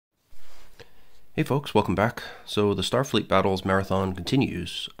Hey folks, welcome back. So the Starfleet Battles Marathon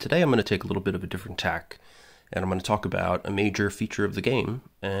continues. Today I'm going to take a little bit of a different tack, and I'm going to talk about a major feature of the game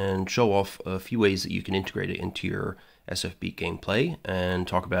and show off a few ways that you can integrate it into your SFB gameplay and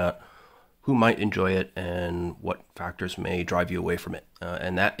talk about who might enjoy it and what factors may drive you away from it,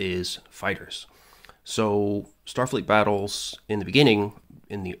 and that is fighters. So Starfleet Battles in the beginning,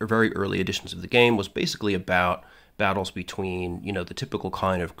 in the very early editions of the game, was basically about battles between, the typical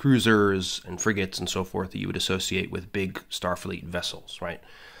kind of cruisers and frigates and so forth that you would associate with big Starfleet vessels, right?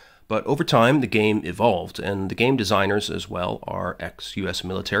 But over time, the game evolved, and the game designers as well are ex-US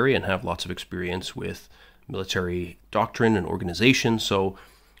military and have lots of experience with military doctrine and organization. So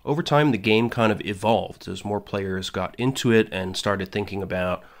over time, the game kind of evolved as more players got into it and started thinking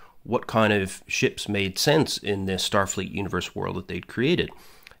about what kind of ships made sense in this Starfleet universe world that they'd created.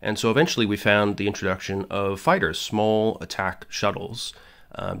 And so eventually we found the introduction of fighters, small attack shuttles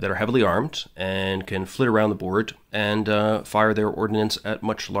that are heavily armed and can flit around the board and fire their ordnance at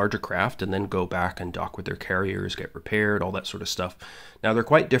much larger craft and then go back and dock with their carriers, get repaired, all that sort of stuff. Now, they're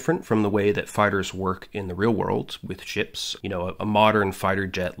quite different from the way that fighters work in the real world with ships. A modern fighter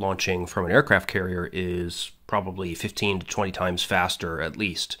jet launching from an aircraft carrier is probably 15 to 20 times faster, at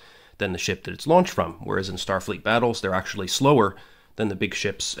least, than the ship that it's launched from. Whereas in Starfleet battles, they're actually slower than the big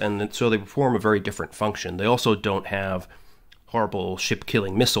ships, and so they perform a very different function. They also don't have horrible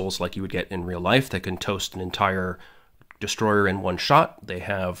ship-killing missiles like you would get in real life that can toast an entire destroyer in one shot. They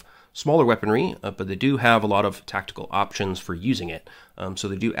have smaller weaponry, but they do have a lot of tactical options for using it, so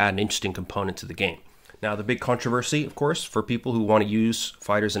they do add an interesting component to the game. Now, the big controversy, of course, for people who want to use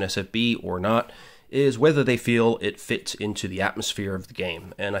fighters in SFB or not, is whether they feel it fits into the atmosphere of the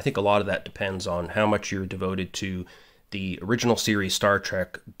game. And I think a lot of that depends on how much you're devoted to the original series Star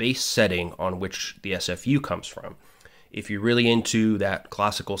Trek base setting on which the SFU comes from. If you're really into that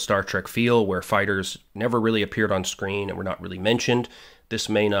classical Star Trek feel where fighters never really appeared on screen and were not really mentioned, this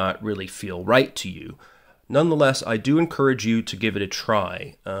may not really feel right to you. Nonetheless, I do encourage you to give it a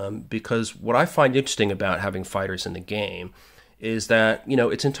try, because what I find interesting about having fighters in the game is that,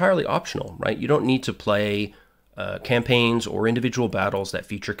 it's entirely optional, right? You don't need to play campaigns or individual battles that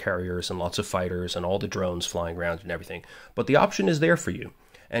feature carriers and lots of fighters and all the drones flying around and everything. But the option is there for you.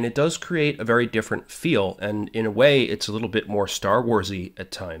 And it does create a very different feel. And in a way, it's a little bit more Star Wars-y at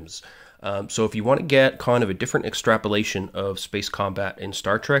times. So if you want to get kind of a different extrapolation of space combat in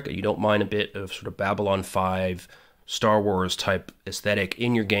Star Trek, and you don't mind a bit of sort of Babylon 5, Star Wars type aesthetic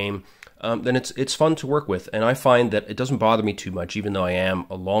in your game, then it's fun to work with. And I find that it doesn't bother me too much, even though I am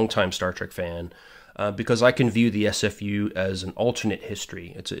a longtime Star Trek fan, because I can view the SFU as an alternate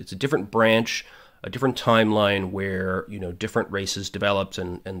history. It's a different branch, a different timeline where, different races developed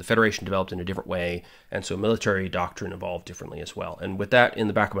and the Federation developed in a different way, and so military doctrine evolved differently as well. And with that in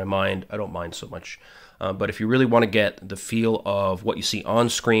the back of my mind, I don't mind so much. But if you really want to get the feel of what you see on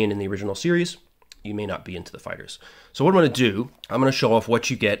screen in the original series, you may not be into the fighters. So what I'm going to do, I'm going to show off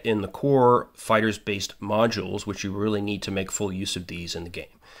what you get in the core fighters-based modules, which you really need to make full use of these in the game.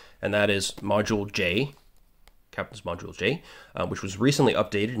 And that is Module J, Captain's Module J, which was recently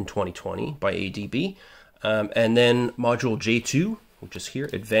updated in 2020 by ADB. And then Module J2, which is here,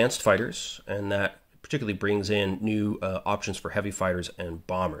 Advanced Fighters, and that particularly brings in new options for heavy fighters and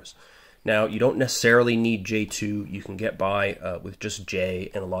bombers. Now, you don't necessarily need J2. You can get by with just J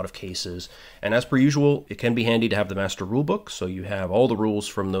in a lot of cases. And as per usual, it can be handy to have the master rulebook, so you have all the rules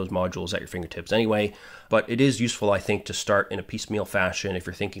from those modules at your fingertips anyway. But it is useful, I think, to start in a piecemeal fashion if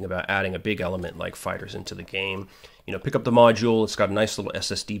you're thinking about adding a big element like fighters into the game. Pick up the module. It's got a nice little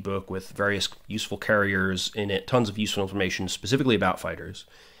SSD book with various useful carriers in it, tons of useful information specifically about fighters.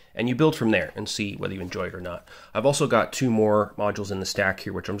 And you build from there and see whether you enjoy it or not. I've also got two more modules in the stack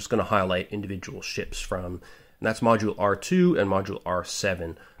here, which I'm just going to highlight individual ships from. And that's Module R2 and Module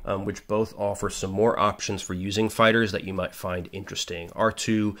R7, which both offer some more options for using fighters that you might find interesting.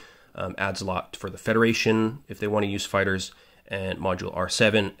 R2 adds a lot for the Federation if they want to use fighters, and Module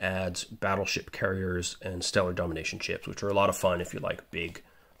R7 adds battleship carriers and stellar domination ships, which are a lot of fun if you like big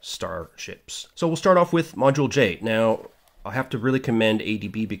starships. So we'll start off with Module J. Now, I have to really commend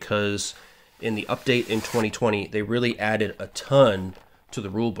ADB because in the update in 2020, they really added a ton to the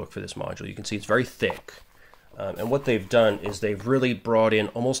rulebook for this module. You can see it's very thick. And what they've done is they've really brought in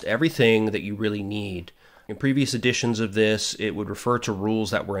almost everything that you really need. In previous editions of this, it would refer to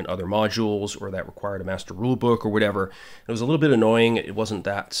rules that were in other modules or that required a master rulebook or whatever. It was a little bit annoying. It wasn't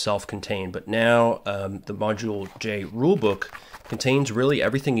that self-contained. But now the Module J rulebook contains really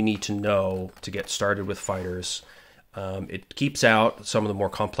everything you need to know to get started with fighters. It keeps out some of the more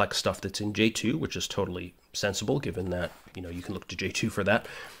complex stuff that's in J2, which is totally sensible, given that you can look to J2 for that.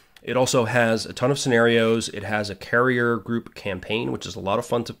 It also has a ton of scenarios. It has a carrier group campaign, which is a lot of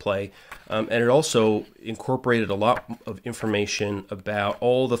fun to play. And it also incorporated a lot of information about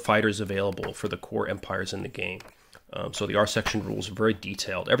all the fighters available for the core empires in the game. So the R section rules are very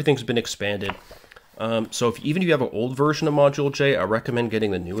detailed. Everything's been expanded. So even if you have an old version of Module J, I recommend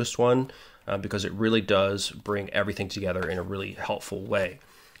getting the newest one because it really does bring everything together in a really helpful way.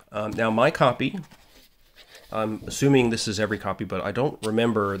 Now my copy, I'm assuming this is every copy, but I don't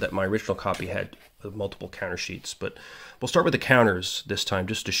remember that my original copy had multiple counter sheets. But we'll start with the counters this time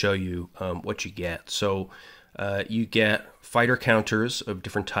just to show you what you get. So you get fighter counters of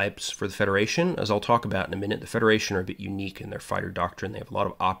different types for the Federation. As I'll talk about in a minute, the Federation are a bit unique in their fighter doctrine. They have a lot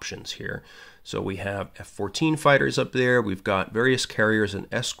of options here. So we have F-14 fighters up there. We've got various carriers and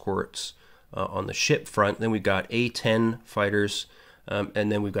escorts on the ship front. Then we've got A-10 fighters, and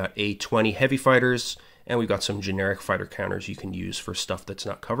then we've got A-20 heavy fighters, and we've got some generic fighter counters you can use for stuff that's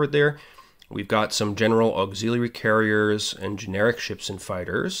not covered there. We've got some general auxiliary carriers and generic ships and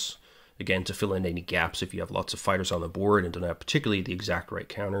fighters, again, to fill in any gaps if you have lots of fighters on the board and don't have particularly the exact right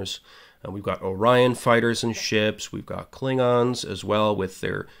counters. We've got Orion fighters and ships. We've got Klingons as well with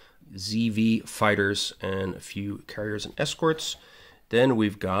their ZV fighters and a few carriers and escorts. Then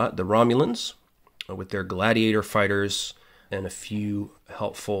we've got the Romulans with their Gladiator fighters and a few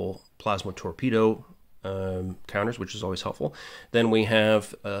helpful plasma torpedo counters, which is always helpful. Then we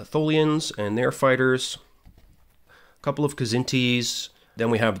have Tholians and their fighters, a couple of Kzintis. Then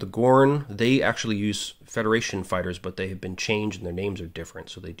we have the Gorn. They actually use Federation fighters, but they have been changed and their names are different,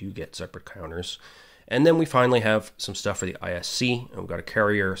 so they do get separate counters. And then we finally have some stuff for the ISC. And we've got a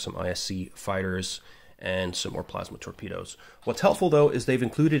carrier, some ISC fighters, and some more plasma torpedoes. What's helpful, though, is they've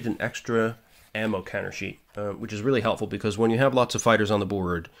included an extra ammo counter sheet, which is really helpful because when you have lots of fighters on the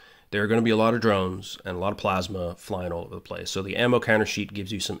board, there are going to be a lot of drones and a lot of plasma flying all over the place. So the ammo counter sheet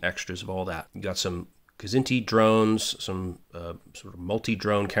gives you some extras of all that. You got some Kzinti drones, some sort of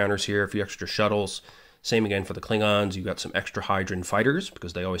multi-drone counters here, a few extra shuttles. Same again for the Klingons. You've got some extra Hydran fighters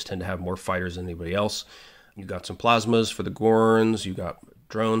because they always tend to have more fighters than anybody else. You've got some plasmas for the Gorns. You've got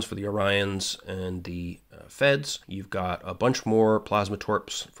drones for the Orions and the Feds. You've got a bunch more plasma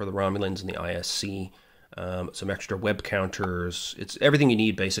torps for the Romulans and the ISC. Some extra web counters. It's everything you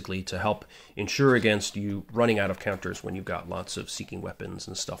need basically to help ensure against you running out of counters when you've got lots of seeking weapons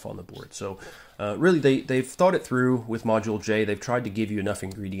and stuff on the board. So really they've thought it through with Module J. They've tried to give you enough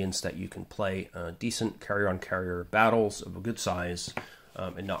ingredients that you can play decent carrier-on-carrier battles of a good size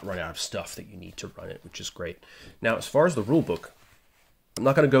and not run out of stuff that you need to run it, which is great. Now, as far as the rulebook, I'm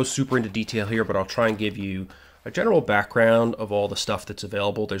not going to go super into detail here, but I'll try and give you a general background of all the stuff that's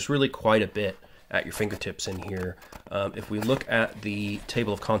available. There's really quite a bit at your fingertips in here. If we look at the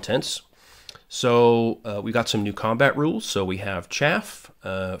table of contents, so we got some new combat rules. So we have chaff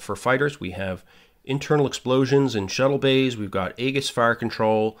for fighters. We have internal explosions in shuttle bays. We've got Aegis fire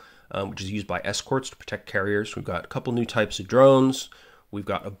control, which is used by escorts to protect carriers. We've got a couple new types of drones. We've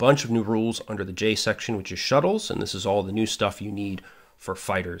got a bunch of new rules under the J section, which is shuttles, and this is all the new stuff you need for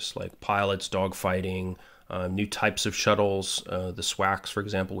fighters, like pilots, dogfighting, new types of shuttles, the SWACs, for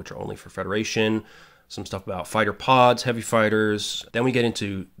example, which are only for Federation, some stuff about fighter pods, heavy fighters. Then we get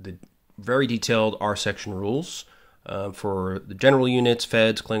into the very detailed R section rules for the general units,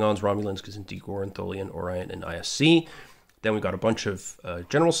 Feds, Klingons, Romulans, Kzinti, Gorn, Tholian, Orion, and ISC. Then we've got a bunch of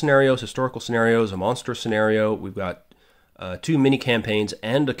general scenarios, historical scenarios, a monster scenario. We've got 2 mini campaigns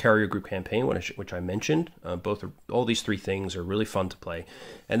and a carrier group campaign, which I mentioned. All these 3 things are really fun to play.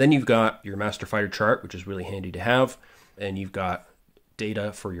 And then you've got your master fighter chart, which is really handy to have. And you've got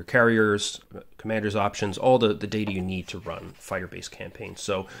data for your carriers, commanders options, all the data you need to run fighter-based campaigns.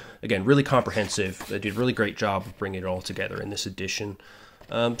 So again, really comprehensive. They did a really great job of bringing it all together in this edition.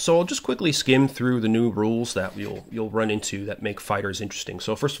 So I'll just quickly skim through the new rules that you'll run into that make fighters interesting.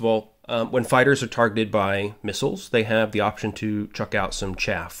 So first of all, when fighters are targeted by missiles, they have the option to chuck out some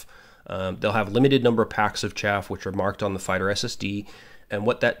chaff. They'll have a limited number of packs of chaff, which are marked on the fighter SSD. And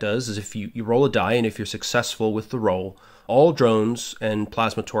what that does is if you roll a die, and if you're successful with the roll, all drones and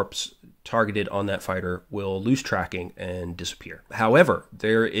plasma torps targeted on that fighter will lose tracking and disappear. However,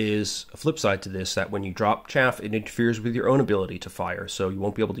 there is a flip side to this, that when you drop chaff, it interferes with your own ability to fire. So you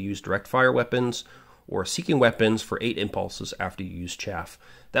won't be able to use direct fire weapons or seeking weapons for 8 impulses after you use chaff.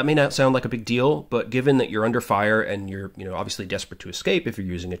 That may not sound like a big deal, but given that you're under fire and you're obviously desperate to escape if you're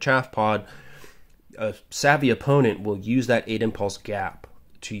using a chaff pod, a savvy opponent will use that 8 impulse gap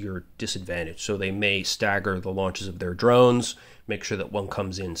to your disadvantage. So they may stagger the launches of their drones, make sure that one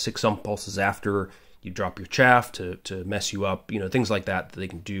comes in 6 impulses after you drop your chaff to mess you up, things like that they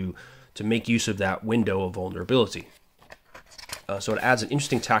can do to make use of that window of vulnerability. So it adds an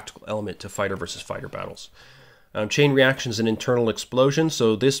interesting tactical element to fighter versus fighter battles. Chain reaction is an internal explosion,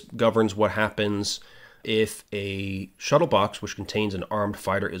 so this governs what happens if a shuttle box which contains an armed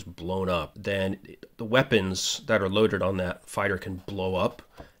fighter is blown up. Then the weapons that are loaded on that fighter can blow up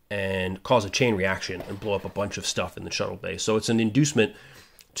and cause a chain reaction and blow up a bunch of stuff in the shuttle bay. So it's an inducement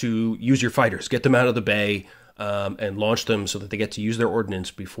to use your fighters, get them out of the bay, and launch them so that they get to use their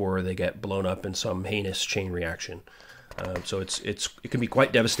ordnance before they get blown up in some heinous chain reaction. So it can be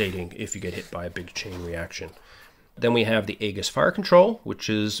quite devastating if you get hit by a big chain reaction. Then we have the Aegis fire control, which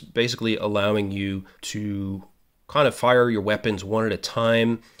is basically allowing you to kind of fire your weapons one at a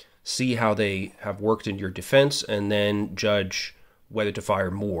time, see how they have worked in your defense, and then judge whether to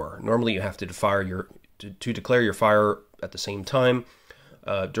fire more. Normally you have to declare your fire at the same time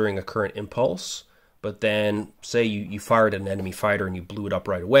during a current impulse. But then, say you fired at an enemy fighter and you blew it up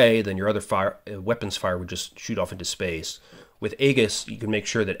right away, then your other weapons fire would just shoot off into space. With Aegis, you can make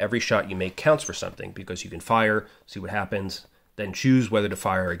sure that every shot you make counts for something, because you can fire, see what happens, then choose whether to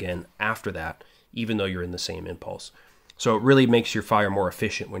fire again after that, even though you're in the same impulse. So it really makes your fire more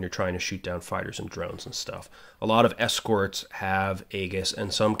efficient when you're trying to shoot down fighters and drones and stuff. A lot of escorts have Aegis,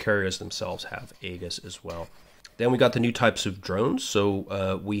 and some carriers themselves have Aegis as well. Then we got the new types of drones.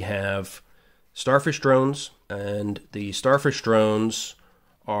 So we have starfish drones, and the starfish drones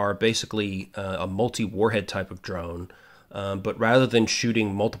are basically a multi-warhead type of drone. But rather than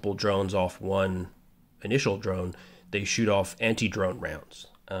shooting multiple drones off one initial drone, they shoot off anti-drone rounds.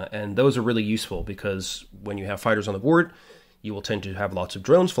 And those are really useful because when you have fighters on the board, you will tend to have lots of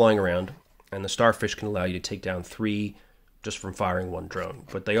drones flying around, and the starfish can allow you to take down 3 just from firing 1 drone.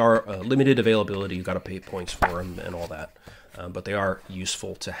 But they are limited availability. You've got to pay points for them and all that. But they are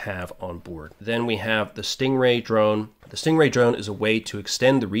useful to have on board. Then we have the Stingray drone. The Stingray drone is a way to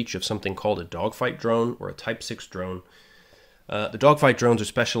extend the reach of something called a dogfight drone or a Type 6 drone. The dogfight drones are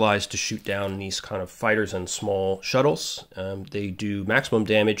specialized to shoot down these kind of fighters and small shuttles. They do maximum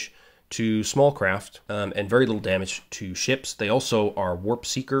damage to small craft and very little damage to ships. They also are warp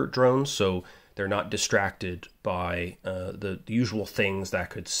seeker drones, so they're not distracted by the usual things that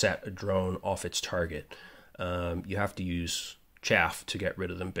could set a drone off its target. You have to use chaff to get rid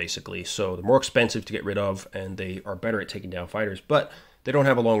of them, basically. So they're more expensive to get rid of, and they are better at taking down fighters, but they don't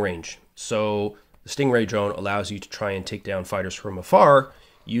have a long range. So the Stingray drone allows you to try and take down fighters from afar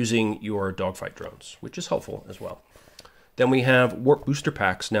using your dogfight drones, which is helpful as well. Then we have warp booster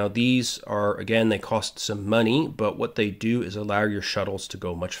packs. Now these are, again, they cost some money, but what they do is allow your shuttles to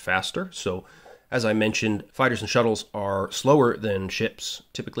go much faster. So as I mentioned, fighters and shuttles are slower than ships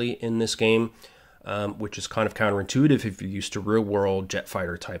typically in this game, which is kind of counterintuitive if you're used to real-world jet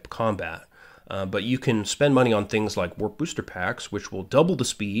fighter type combat. But you can spend money on things like warp booster packs, which will double the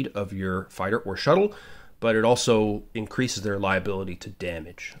speed of your fighter or shuttle, but it also increases their liability to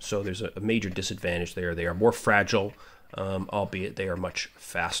damage. So there's a major disadvantage there. They are more fragile, albeit they are much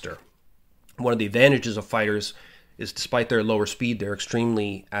faster. One of the advantages of fighters is, despite their lower speed, they're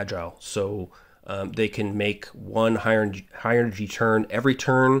extremely agile. So they can make one high energy turn every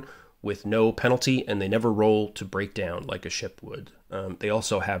turn with no penalty, and they never roll to break down like a ship would. They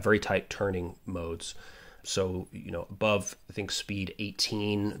also have very tight turning modes. So, above, I think, speed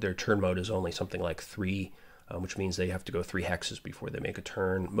 18, their turn mode is only something like 3, which means they have to go 3 hexes before they make a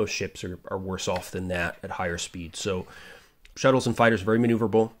turn. Most ships are worse off than that at higher speed. So shuttles and fighters are very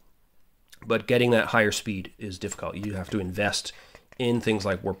maneuverable, but getting that higher speed is difficult. You have to invest in things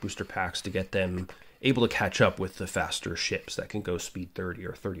like warp booster packs to get them able to catch up with the faster ships that can go speed 30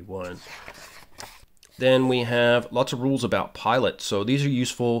 or 31. Then we have lots of rules about pilots. So these are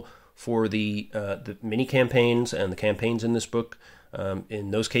useful for the mini campaigns and the campaigns in this book.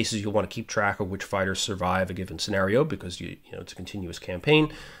 In those cases, you'll want to keep track of which fighters survive a given scenario because it's a continuous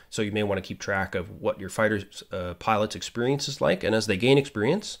campaign. So you may want to keep track of what your fighters' pilots' experience is like. And as they gain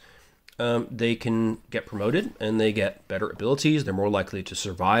experience, they can get promoted and they get better abilities. They're more likely to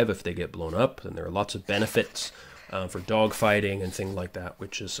survive if they get blown up. And there are lots of benefits for dogfighting and things like that,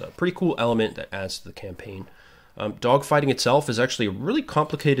 which is a pretty cool element that adds to the campaign. Dogfighting itself is actually a really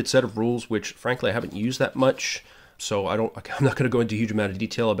complicated set of rules, which frankly I haven't used that much. So I'm not going to go into a huge amount of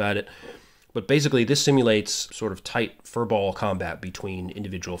detail about it. But basically this simulates sort of tight furball combat between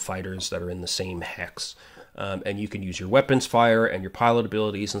individual fighters that are in the same hex. And you can use your weapons fire and your pilot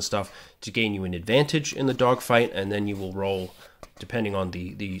abilities and stuff to gain you an advantage in the dogfight, and then you will roll depending on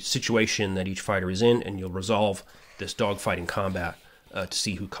the situation that each fighter is in, and you'll resolve this dogfighting combat to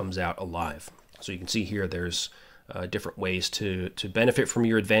see who comes out alive. So you can see here there's different ways to benefit from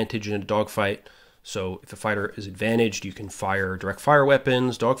your advantage in a dogfight. So if a fighter is advantaged, you can fire direct fire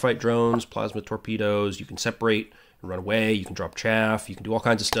weapons, dogfight drones, plasma torpedoes. You can separate run away, you can drop chaff, you can do all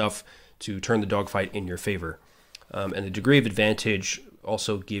kinds of stuff to turn the dogfight in your favor. And the degree of advantage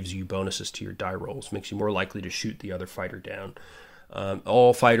also gives you bonuses to your die rolls, makes you more likely to shoot the other fighter down.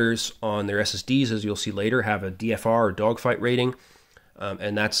 All fighters on their SSDs, as you'll see later, have a DFR or dogfight rating,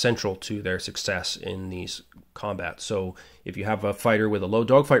 and that's central to their success in these combats. So if you have a fighter with a low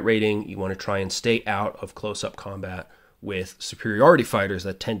dogfight rating, you want to try and stay out of close-up combat with superiority fighters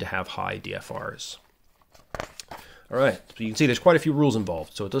that tend to have high DFRs. All right, so you can see there's quite a few rules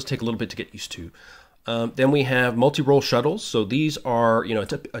involved, so it does take a little bit to get used to. Then we have multi-role shuttles. So these are,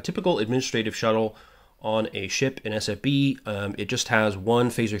 a typical administrative shuttle on a ship in SFB. It just has one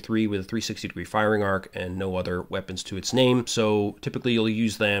phaser 3 with a 360-degree firing arc and no other weapons to its name. So typically you'll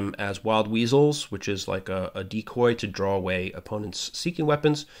use them as wild weasels, which is like a decoy to draw away opponents' seeking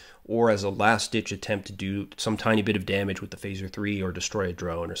weapons, or as a last-ditch attempt to do some tiny bit of damage with the phaser 3 or destroy a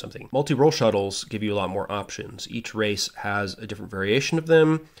drone or something. Multi-role shuttles give you a lot more options. Each race has a different variation of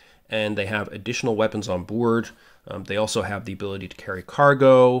them, and they have additional weapons on board. They also have the ability to carry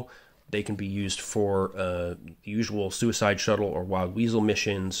cargo. They can be used for the usual suicide shuttle or wild weasel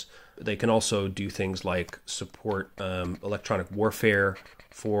missions. They can also do things like support electronic warfare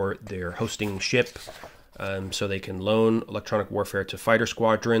for their hosting ship. So they can loan electronic warfare to fighter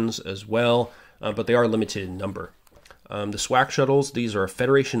squadrons as well, but they are limited in number. The SWAC shuttles, these are a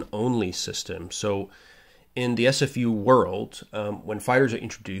Federation-only system. So in the SFU world, when fighters are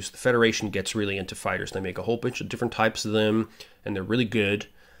introduced, the Federation gets really into fighters. They make a whole bunch of different types of them, and they're really good.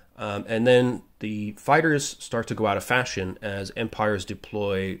 And then the fighters start to go out of fashion as empires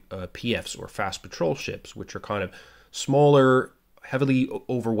deploy PFs, or fast patrol ships, which are kind of smaller, heavily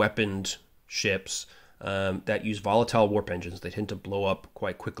over-weaponed ships that use volatile warp engines. They tend to blow up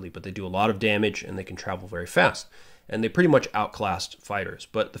quite quickly, but they do a lot of damage and they can travel very fast. And they pretty much outclassed fighters.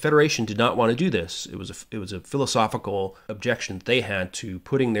 But the Federation did not want to do this. It was a philosophical objection that they had to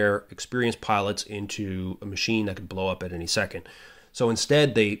putting their experienced pilots into a machine that could blow up at any second. So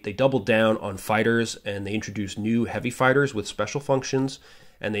instead, they doubled down on fighters, and they introduced new heavy fighters with special functions,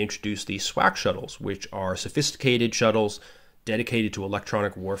 and they introduced these SWAC shuttles, which are sophisticated shuttles dedicated to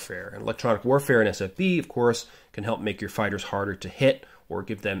electronic warfare. And electronic warfare in SFB, of course, can help make your fighters harder to hit or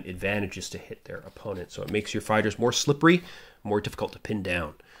give them advantages to hit their opponent. So it makes your fighters more slippery, more difficult to pin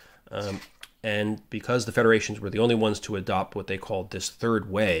down. And because the Federations were the only ones to adopt what they called this third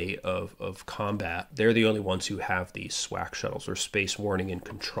way of combat, they're the only ones who have these SWAC shuttles, or space warning and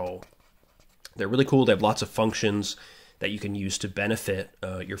control. They're really cool. They have lots of functions that you can use to benefit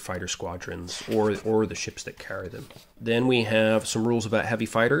your fighter squadrons or the ships that carry them. Then we have some rules about heavy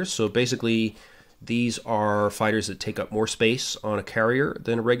fighters. So basically, these are fighters that take up more space on a carrier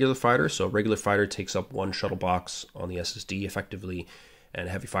than a regular fighter. So a regular fighter takes up one shuttle box on the SSD effectively, and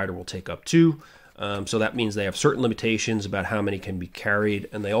a heavy fighter will take up two. So that means they have certain limitations about how many can be carried,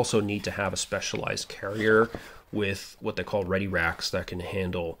 and they also need to have a specialized carrier with what they call ready racks that can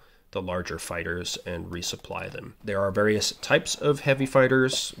handle the larger fighters and resupply them. There are various types of heavy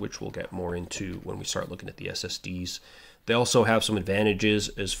fighters, which we'll get more into when we start looking at the SSDs. They also have some advantages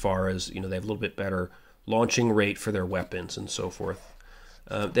as far as, they have a little bit better launching rate for their weapons and so forth.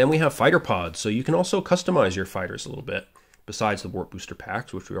 Then we have fighter pods, so you can also customize your fighters a little bit. Besides the warp booster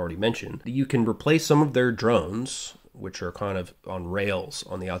packs, which we already mentioned, you can replace some of their drones, which are kind of on rails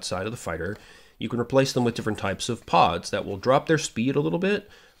on the outside of the fighter. You can replace them with different types of pods that will drop their speed a little bit,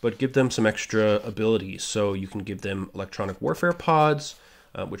 but give them some extra abilities. So you can give them electronic warfare pods,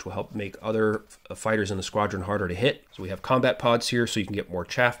 which will help make other fighters in the squadron harder to hit. So we have combat pods here, so you can get more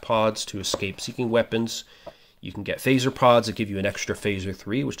chaff pods to escape seeking weapons. You can get phaser pods that give you an extra phaser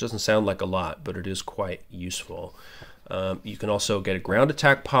 3, which doesn't sound like a lot, but it is quite useful. You can also get a ground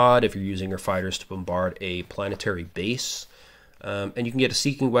attack pod if you're using your fighters to bombard a planetary base. And you can get a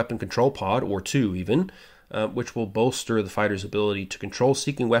seeking weapon control pod, or two even, which will bolster the fighter's ability to control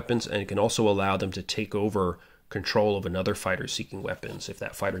seeking weapons, and it can also allow them to take over control of another fighter seeking weapons if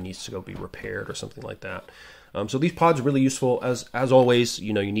that fighter needs to go be repaired or something like that. So these pods are really useful. As always,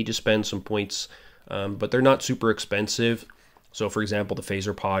 you need to spend some points, but they're not super expensive. So for example, the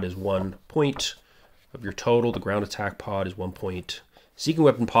phaser pod is 1 point of your total. The ground attack pod is 1 point. Seeking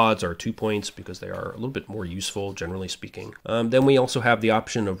weapon pods are 2 points because they are a little bit more useful, generally speaking. Then we also have the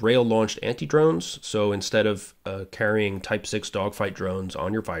option of rail-launched anti-drones. So instead of carrying Type 6 dogfight drones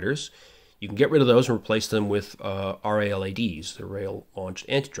on your fighters, you can get rid of those and replace them with RALADs, the rail-launched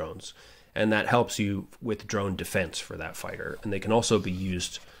anti-drones. And that helps you with drone defense for that fighter. And they can also be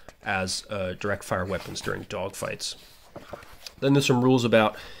used as direct-fire weapons during dogfights. Then there's some rules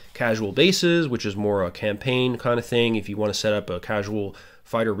about casual bases, which is more a campaign kind of thing. If you want to set up a casual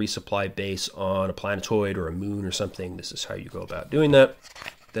fighter resupply base on a planetoid or a moon or something, this is how you go about doing that.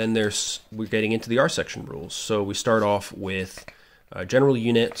 Then we're getting into the R section rules. So we start off with general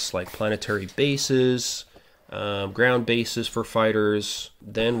units like planetary bases, ground bases for fighters.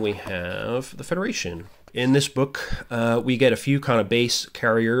 Then we have the Federation. In this book, we get a few kind of base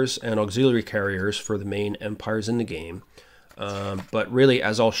carriers and auxiliary carriers for the main empires in the game. But really,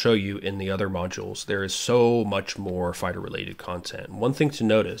 as I'll show you in the other modules, there is so much more fighter-related content. One thing to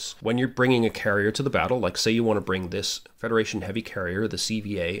notice, when you're bringing a carrier to the battle, like say you want to bring this Federation Heavy Carrier, the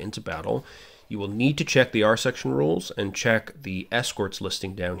CVA, into battle, you will need to check the R section rules and check the escorts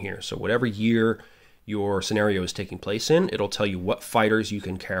listing down here. So whatever year your scenario is taking place in, it'll tell you what fighters you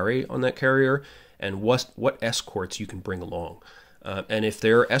can carry on that carrier and what escorts you can bring along. And if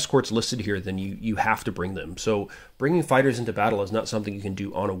there are escorts listed here, then you have to bring them. So bringing fighters into battle is not something you can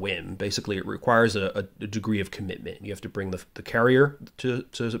do on a whim. Basically, it requires a degree of commitment. You have to bring the carrier to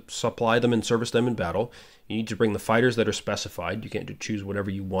supply them and service them in battle. You need to bring the fighters that are specified. You can't choose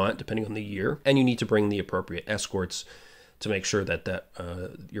whatever you want, depending on the year. And you need to bring the appropriate escorts to make sure that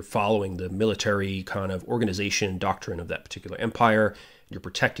you're following the military kind of organization doctrine of that particular empire. You're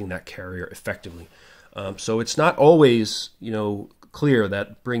protecting that carrier effectively. So it's not always, clear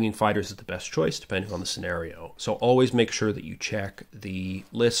that bringing fighters is the best choice depending on the scenario. So always make sure that you check the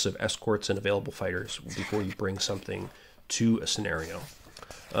lists of escorts and available fighters before you bring something to a scenario.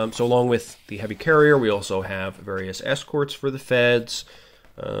 So along with the heavy carrier, we also have various escorts for the feds,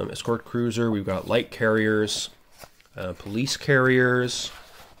 escort cruiser, we've got light carriers, police carriers,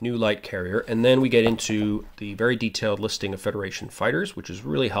 new light carrier, and then we get into the very detailed listing of Federation fighters, which is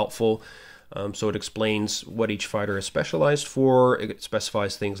really helpful. So it explains what each fighter is specialized for. It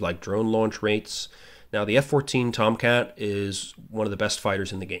specifies things like drone launch rates. Now, the F-14 Tomcat is one of the best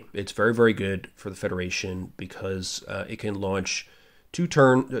fighters in the game. It's very, very good for the Federation because it can launch two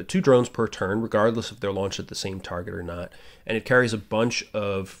drones per turn, regardless if they're launched at the same target or not. And it carries a bunch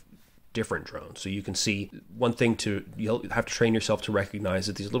of different drones. So you can see one thing you'll have to train yourself to recognize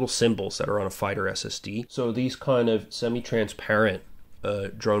that these little symbols that are on a fighter SSD. So these kind of semi-transparent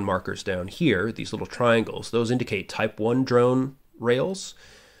drone markers down here, these little triangles, those indicate Type 1 drone rails.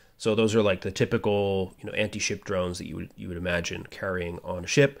 So those are like the typical, anti-ship drones that you would imagine carrying on a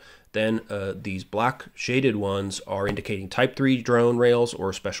ship. Then these black shaded ones are indicating Type 3 drone rails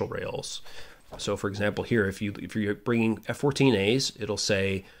or special rails. So for example, here, if you're bringing F-14As, it'll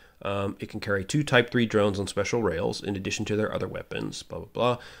say it can carry 2 Type 3 drones on special rails in addition to their other weapons, blah, blah,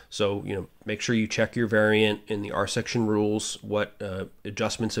 blah. So, make sure you check your variant in the R section rules, what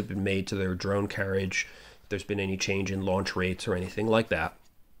adjustments have been made to their drone carriage, if there's been any change in launch rates or anything like that.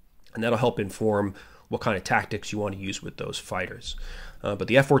 And that'll help inform what kind of tactics you want to use with those fighters. But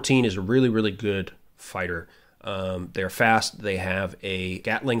the F-14 is a really, really good fighter. They're fast. They have a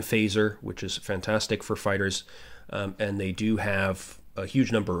Gatling phaser, which is fantastic for fighters. And they do have a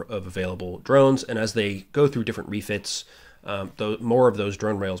huge number of available drones, and as they go through different refits, more of those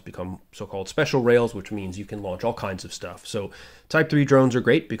drone rails become so-called special rails, which means you can launch all kinds of stuff. So Type 3 drones are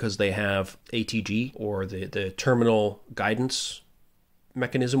great because they have ATG, or the terminal guidance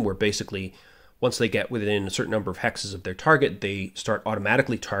mechanism, where basically once they get within a certain number of hexes of their target, they start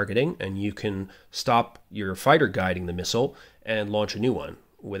automatically targeting, and you can stop your fighter guiding the missile and launch a new one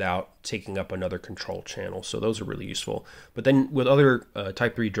without taking up another control channel. So those are really useful. But then with other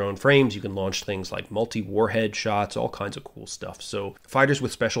Type 3 drone frames, you can launch things like multi-warhead shots, all kinds of cool stuff. So fighters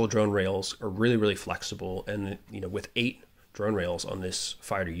with special drone rails are really, really flexible. And with 8 drone rails on this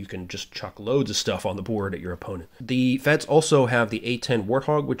fighter, you can just chuck loads of stuff on the board at your opponent. The Feds also have the A-10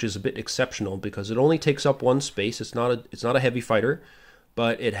 Warthog, which is a bit exceptional because it only takes up 1 space. It's not a heavy fighter,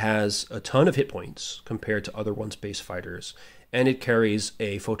 but it has a ton of hit points compared to other 1-space fighters. And it carries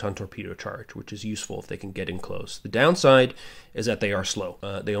a photon torpedo charge, which is useful if they can get in close. The downside is that they are slow.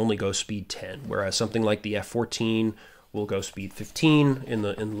 They only go speed 10, whereas something like the F-14 will go speed 15 in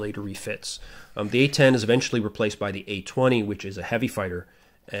the later refits. The A-10 is eventually replaced by the A-20, which is a heavy fighter,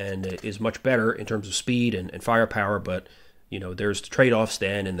 and it is much better in terms of speed and firepower, but there's trade-offs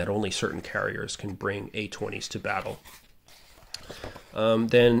then, and that only certain carriers can bring A-20s to battle.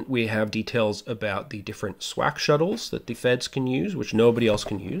 Then we have details about the different SWAC shuttles that the Feds can use, which nobody else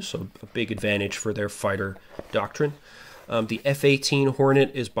can use, so a big advantage for their fighter doctrine. The F-18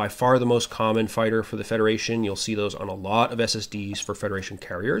 Hornet is by far the most common fighter for the Federation. You'll see those on a lot of SSDs for Federation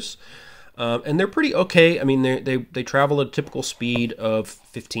carriers. And they're pretty okay. I mean, they travel at a typical speed of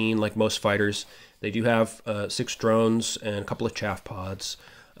 15, like most fighters. They do have 6 drones and a couple of chaff pods.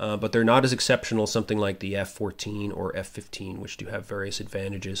 but they're not as exceptional as something like the F-14 or F-15, which do have various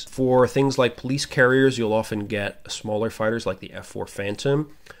advantages. For things like police carriers, you'll often get smaller fighters like the F-4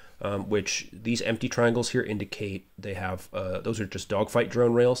 Phantom, which these empty triangles here indicate they have, those are just dogfight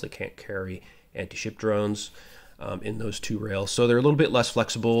drone rails. They can't carry anti-ship drones in those two rails. So they're a little bit less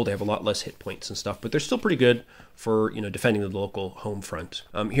flexible. They have a lot less hit points and stuff, but they're still pretty good for, defending the local home front.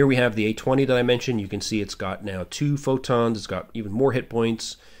 Here we have the A-20 that I mentioned. You can see it's got now 2 photons. It's got even more hit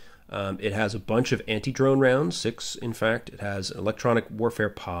points. It has a bunch of anti-drone rounds, 6 in fact. It has an electronic warfare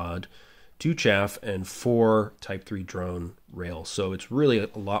pod, 2 chaff, and 4 Type 3 drone rails. So it's really a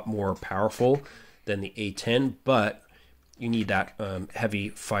lot more powerful than the A-10, but you need that heavy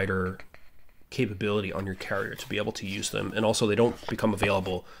fighter capability on your carrier to be able to use them. And also they don't become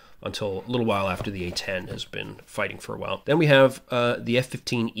available until a little while after the A-10 has been fighting for a while. Then we have the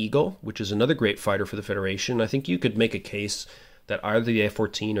F-15 Eagle, which is another great fighter for the Federation. I think you could make a case that either the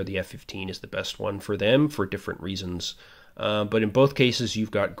F-14 or the F-15 is the best one for them for different reasons. But in both cases, you've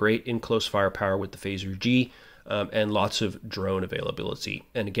got great in-close firepower with the Phaser G and lots of drone availability.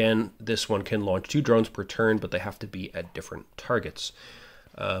 And again, this one can launch 2 drones per turn, but they have to be at different targets.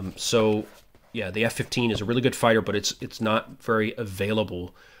 So yeah, the F-15 is a really good fighter, but it's not very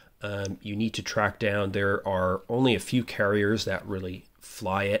available. You need to track down. There are only a few carriers that really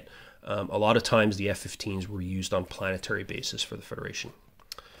fly it. A lot of times the F-15s were used on planetary basis for the Federation.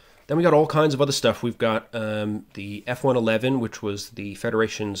 Then we got all kinds of other stuff. We've got the F-111, which was the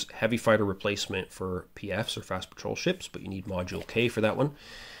Federation's heavy fighter replacement for PFs, or fast patrol ships, but you need Module K for that one.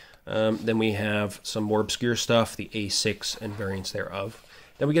 Then we have some more obscure stuff, the A-6 and variants thereof.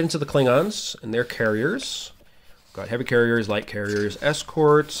 Then we get into the Klingons and their carriers. We've got heavy carriers, light carriers,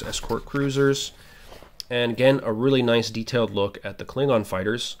 escorts, escort cruisers, and again, a really nice detailed look at the Klingon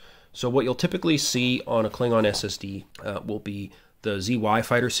fighters. So what you'll typically see on a Klingon SSD will be the ZY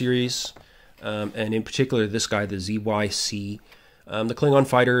fighter series, and in particular this guy, the ZYC. The Klingon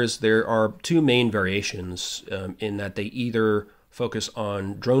fighters, there are 2 main variations in that they either focus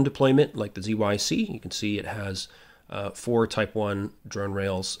on drone deployment, like the ZYC. You can see it has 4 Type 1 drone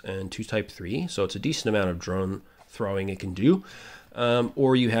rails and 2 Type 3, so it's a decent amount of drone throwing it can do.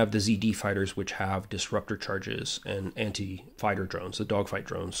 Or you have the ZD fighters, which have disruptor charges and anti-fighter drones, the dogfight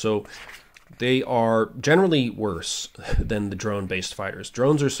drones. So they are generally worse than the drone-based fighters.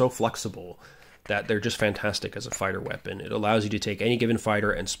 Drones are so flexible that they're just fantastic as a fighter weapon. It allows you to take any given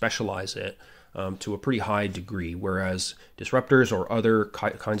fighter and specialize it to a pretty high degree, whereas disruptors or other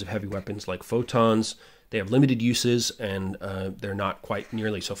kinds of heavy weapons like photons, they have limited uses and they're not quite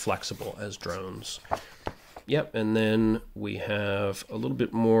nearly so flexible as drones. Yep, and then we have a little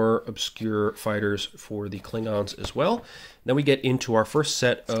bit more obscure fighters for the Klingons as well. Then we get into our first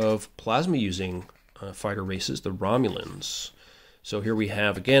set of plasma-using fighter races, the Romulans. So here we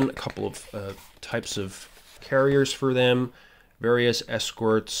have, again, a couple of types of carriers for them, various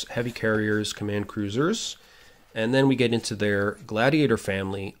escorts, heavy carriers, command cruisers, and then we get into their Gladiator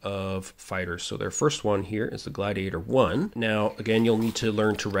family of fighters. So their first one here is the Gladiator 1. Now, again, you'll need to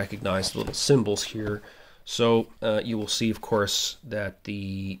learn to recognize the little symbols here. So you will see, of course, that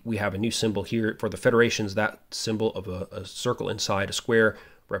we have a new symbol here. For the Federations, that symbol of a circle inside a square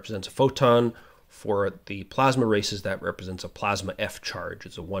represents a photon. For the plasma races, that represents a plasma F charge.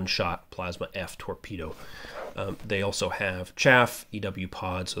 It's a one-shot plasma F torpedo. They also have chaff, EW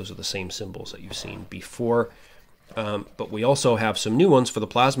pods. Those are the same symbols that you've seen before. But we also have some new ones for the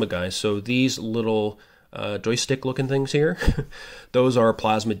plasma guys. So these little joystick-looking things here, those are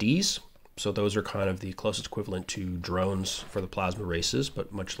plasma Ds. So those are kind of the closest equivalent to drones for the plasma races,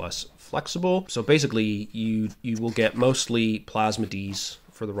 but much less flexible. So basically, you will get mostly plasma Ds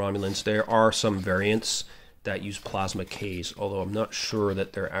for the Romulans. There are some variants that use plasma Ks, although I'm not sure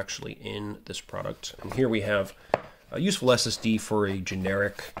that they're actually in this product. And here we have a useful SSD for a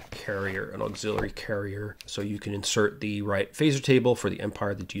generic carrier, an auxiliary carrier. So you can insert the right phaser table for the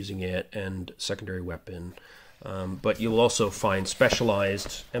Empire that's using it and secondary weapon. But you'll also find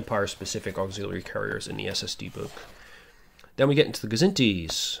specialized Empire-specific auxiliary carriers in the SSD book. Then we get into the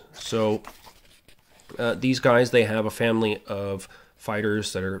Gazintis. So these guys, they have a family of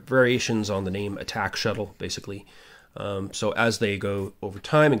fighters that are variations on the name Attack Shuttle, basically. So as they go over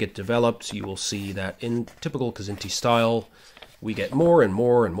time and get developed, you will see that in typical Gazinti style, we get more and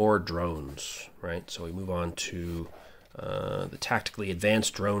more and more drones, right? So we move on to the tactically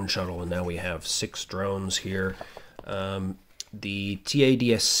advanced drone shuttle, and now we have 6 drones here. The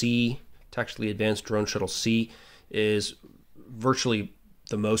TADSC, tactically advanced drone shuttle C, is virtually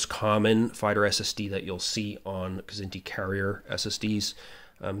the most common fighter SSD that you'll see on Gazinti carrier SSDs.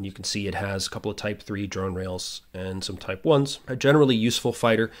 You can see it has a couple of Type 3 drone rails and some Type 1s. A generally useful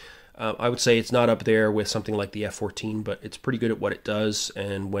fighter. I would say it's not up there with something like the F-14, but it's pretty good at what it does.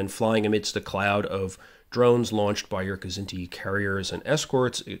 And when flying amidst a cloud of drones launched by your Kzinti carriers and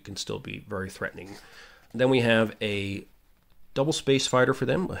escorts, it can still be very threatening. Then we have a double space fighter for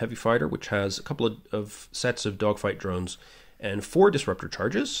them, a heavy fighter, which has a couple of sets of dogfight drones and 4 disruptor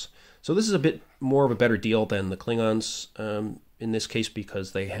charges. So this is a bit more of a better deal than the Klingons in this case,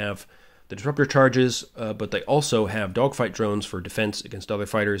 because they have the disruptor charges, but they also have dogfight drones for defense against other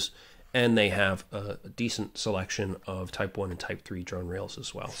fighters, and they have a decent selection of Type 1 and Type 3 drone rails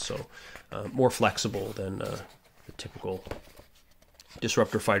as well. So more flexible than the typical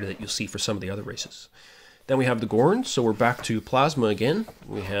disruptor fighter that you'll see for some of the other races. Then we have the Gorns, so we're back to plasma again.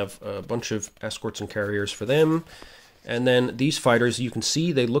 We have a bunch of escorts and carriers for them. And then these fighters, you can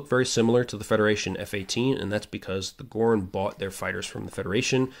see they look very similar to the Federation F-18, and that's because the Gorn bought their fighters from the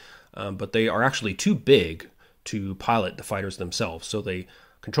Federation, but they are actually too big to pilot the fighters themselves. So they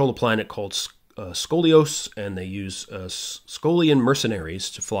control a planet called Skolios, and they use Skolian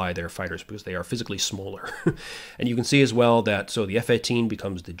mercenaries to fly their fighters because they are physically smaller. And you can see as well that so the F-18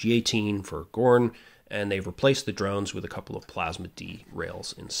 becomes the G-18 for Gorn, and they've replaced the drones with a couple of Plasma D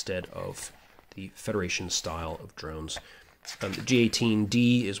rails instead of the Federation style of drones. The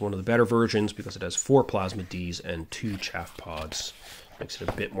G-18D is one of the better versions because it has 4 Plasma Ds and 2 chaff pods. Makes it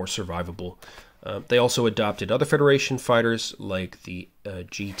a bit more survivable. They also adopted other Federation fighters like the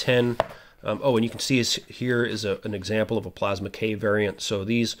G-10. Oh, and you can see here is an example of a Plasma K variant. So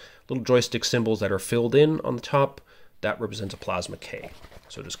these little joystick symbols that are filled in on the top, that represents a Plasma K.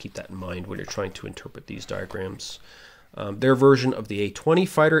 So just keep that in mind when you're trying to interpret these diagrams. Their version of the A-20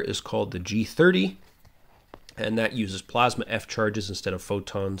 fighter is called the G-30, and that uses Plasma F charges instead of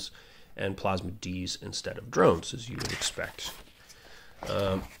photons and Plasma Ds instead of drones, as you would expect.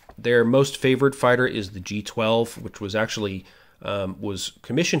 Their most favored fighter is the G-12, which was actually was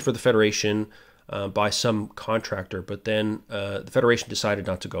commissioned for the Federation by some contractor, but then the Federation decided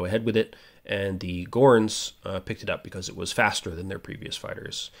not to go ahead with it, and the Gorns picked it up because it was faster than their previous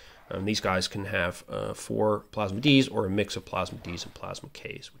fighters. These guys can have 4 Plasma Ds or a mix of Plasma Ds and Plasma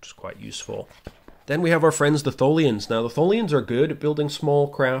Ks, which is quite useful. Then we have our friends the Tholians. Now the Tholians are good at building small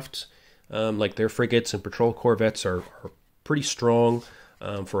craft, like their frigates and patrol corvettes are pretty strong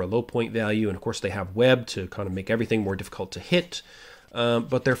for a low point value, and of course they have web to kind of make everything more difficult to hit.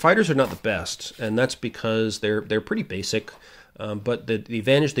 But their fighters are not the best, and that's because they're pretty basic. But the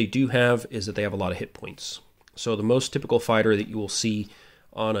advantage they do have is that they have a lot of hit points. So the most typical fighter that you will see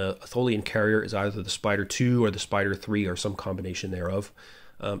on a Tholian carrier is either the Spider 2 or the Spider 3 or some combination thereof.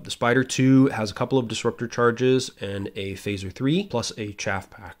 The Spider 2 has a couple of disruptor charges and a phaser 3 plus a chaff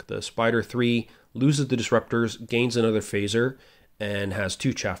pack. The Spider 3 loses the disruptors, gains another phaser, and has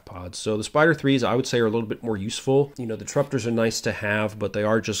 2 chaff pods. So the Spider 3s, I would say, are a little bit more useful. You know, the disruptors are nice to have, but they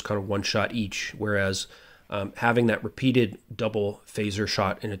are just kind of one shot each, whereas having that repeated double phaser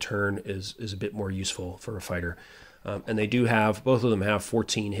shot in a turn is a bit more useful for a fighter. And they do have, both of them have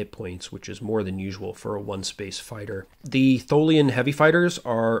 14 hit points, which is more than usual for a one-space fighter. The Tholian heavy fighters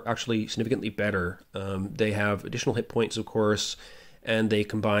are actually significantly better. They have additional hit points, of course, and they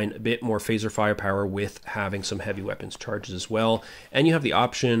combine a bit more phaser firepower with having some heavy weapons charges as well. And you have the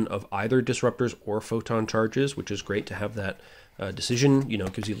option of either disruptors or photon charges, which is great to have that decision. You know,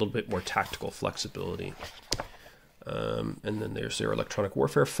 it gives you a little bit more tactical flexibility. And then there's their electronic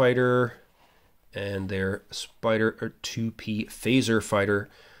warfare fighter and their Spider 2P phaser fighter,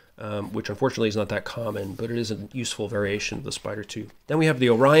 which unfortunately is not that common, but it is a useful variation of the Spider 2. Then we have the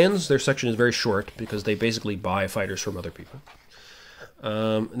Orions. Their section is very short because they basically buy fighters from other people.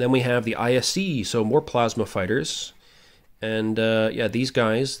 Then we have the ISC, so more plasma fighters. And yeah, these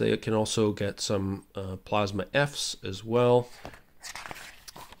guys, they can also get some Plasma Fs as well,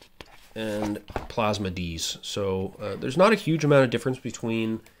 and Plasma Ds. So there's not a huge amount of difference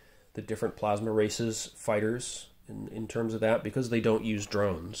between the different plasma races fighters in terms of that, because they don't use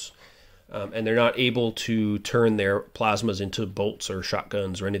drones. And they're not able to turn their plasmas into bolts or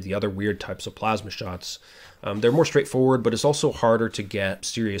shotguns or any of the other weird types of plasma shots. They're more straightforward, but it's also harder to get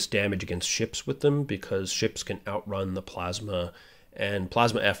serious damage against ships with them because ships can outrun the plasma, and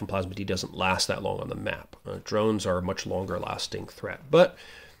Plasma F and Plasma D doesn't last that long on the map. Drones are a much longer lasting threat, but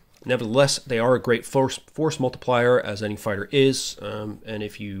nevertheless, they are a great force multiplier, as any fighter is, and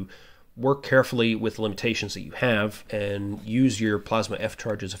if you work carefully with the limitations that you have and use your Plasma F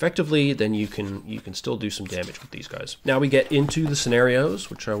charges effectively, then you can still do some damage with these guys. Now we get into the scenarios,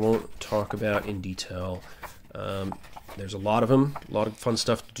 which I won't talk about in detail. There's a lot of them, a lot of fun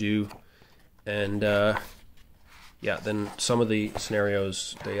stuff to do, and yeah, then some of the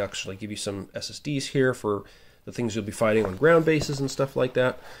scenarios, they actually give you some SSDs here for the things you'll be fighting on ground bases and stuff like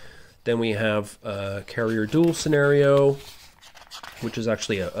that. Then we have a carrier duel scenario, which is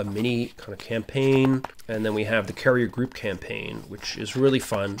actually a mini kind of campaign. And then we have the carrier group campaign, which is really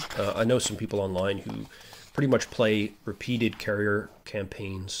fun. I know some people online who pretty much play repeated carrier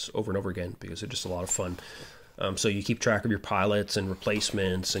campaigns over and over again because they're just a lot of fun. So you keep track of your pilots and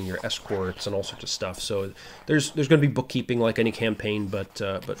replacements and your escorts and all sorts of stuff. So there's going to be bookkeeping like any campaign, but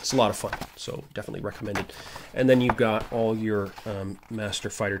it's a lot of fun. So definitely recommend it. And then you've got all your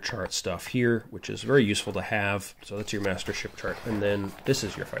master fighter chart stuff here, which is very useful to have. So that's your master ship chart. And then this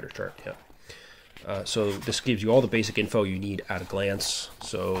is your fighter chart. Yeah. So this gives you all the basic info you need at a glance.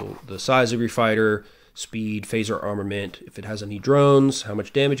 So the size of your fighter, speed, phaser armament, if it has any drones, how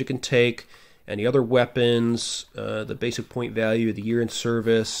much damage it can take, any other weapons, the basic point value, the year in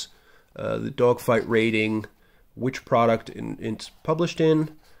service, the dogfight rating, which product it's published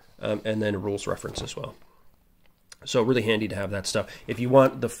in, and then a rules reference as well. So really handy to have that stuff. If you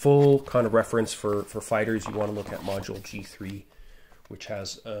want the full kind of reference for fighters, you want to look at module G3, which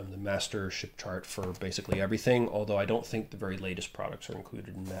has the master ship chart for basically everything, although I don't think the very latest products are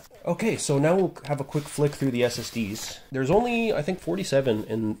included in that. Okay, so now we'll have a quick flick through the SSDs. There's only, I think, 47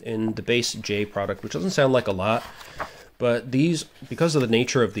 in the base J product, which doesn't sound like a lot, but these, because of the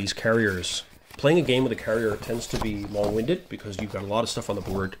nature of these carriers, playing a game with a carrier tends to be long-winded because you've got a lot of stuff on the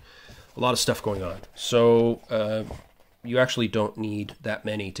board, a lot of stuff going on. So you actually don't need that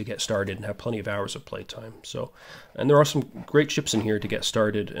many to get started and have plenty of hours of playtime. So, and there are some great ships in here to get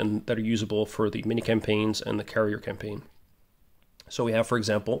started and that are usable for the mini campaigns and the carrier campaign. So we have, for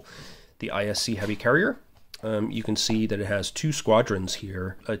example, the ISC Heavy Carrier. You can see that it has 2 squadrons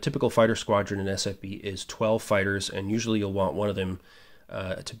here. A typical fighter squadron in SFB is 12 fighters, and usually you'll want one of them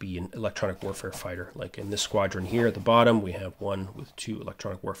to be an electronic warfare fighter. Like in this squadron here at the bottom, we have one with 2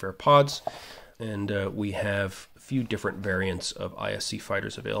 electronic warfare pods. And we have a few different variants of ISC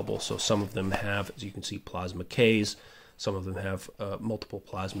fighters available. So some of them have, as you can see, plasma Ks. Some of them have multiple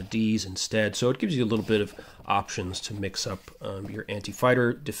plasma Ds instead. So it gives you a little bit of options to mix up your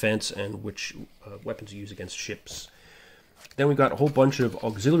anti-fighter defense and which weapons you use against ships. Then we've got a whole bunch of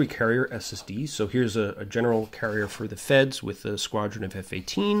auxiliary carrier SSDs. So here's a general carrier for the Feds with a squadron of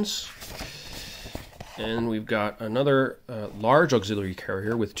F-18s. And we've got another large auxiliary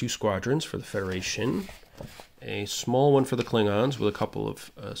carrier with 2 squadrons for the Federation. A small one for the Klingons with a couple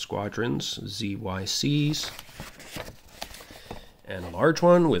of squadrons, ZYCs. And a large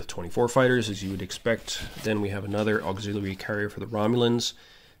one with 24 fighters, as you would expect. Then we have another auxiliary carrier for the Romulans.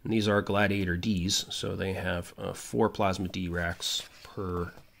 And these are Gladiator Ds, so they have 4 plasma D racks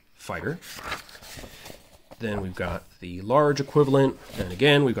per fighter. Then we've got the large equivalent, and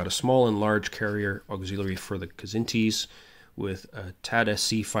again, we've got a small and large carrier auxiliary for the Kzintis with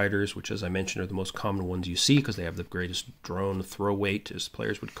TAD-SC fighters, which, as I mentioned, are the most common ones you see because they have the greatest drone throw weight, as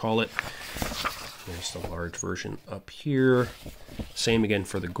players would call it. There's the large version up here. Same again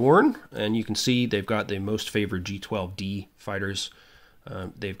for the Gorn, and you can see they've got the most favored G12D fighters.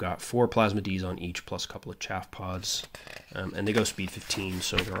 They've got 4 plasma Ds on each, plus a couple of chaff pods, and they go speed 15,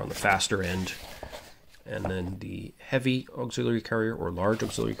 so they're on the faster end. And then the heavy auxiliary carrier or large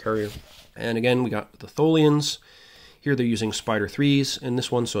auxiliary carrier. And again, we got the Tholians. Here they're using Spider 3s in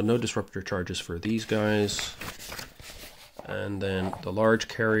this one, so no disruptor charges for these guys. And then the large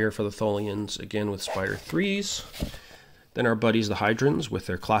carrier for the Tholians, again with Spider 3s. Then our buddies, the Hydrons, with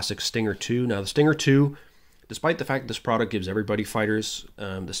their classic Stinger 2. Now the Stinger 2, despite the fact that this product gives everybody fighters,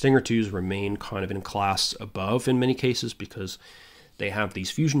 the Stinger 2s remain kind of in class above in many cases because they have these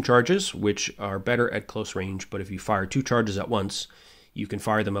fusion charges, which are better at close range, but if you fire 2 charges at once, you can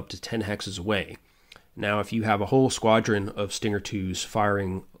fire them up to 10 hexes away. Now, if you have a whole squadron of Stinger 2s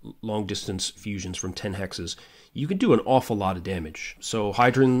firing long-distance fusions from 10 hexes, you can do an awful lot of damage. So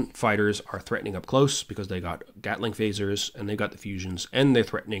Hydron fighters are threatening up close because they got Gatling phasers, and they got the fusions, and they're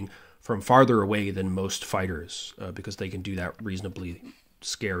threatening from farther away than most fighters because they can do that reasonably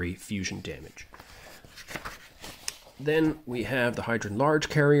scary fusion damage. Then we have the Hydron Large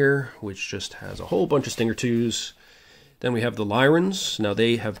Carrier, which just has a whole bunch of Stinger 2s. Then we have the Lyrans. Now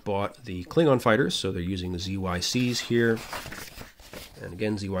they have bought the Klingon fighters, so they're using the ZYCs here. And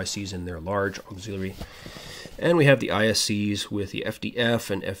again, ZYCs in their large auxiliary. And we have the ISCs with the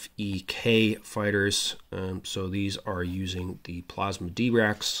FDF and FEK fighters. So these are using the Plasma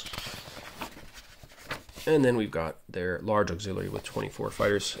D-Racks. And then we've got their large auxiliary with 24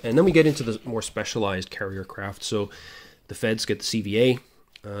 fighters. And then we get into the more specialized carrier craft. So the Feds get the CVA,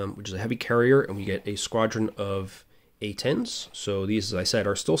 which is a heavy carrier, and we get a squadron of A-10s. So these, as I said,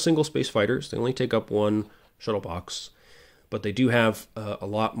 are still single space fighters. They only take up 1 shuttle box, but they do have a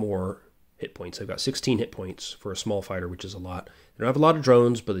lot more hit points. They've got 16 hit points for a small fighter, which is a lot. They don't have a lot of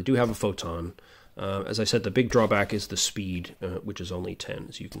drones, but they do have a photon. As I said, the big drawback is the speed, which is only 10,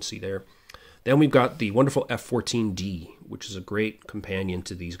 as you can see there. Then we've got the wonderful F-14D, which is a great companion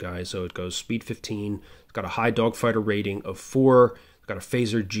to these guys. So it goes speed 15. It's got a high dogfighter rating of 4. It's got a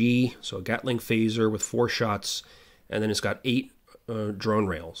phaser G, so a Gatling phaser with 4 shots. And then it's got 8 drone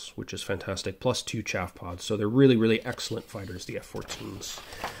rails, which is fantastic, plus 2 chaff pods. So they're really, really excellent fighters, the F-14s.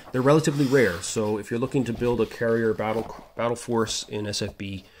 They're relatively rare, so if you're looking to build a carrier battle force in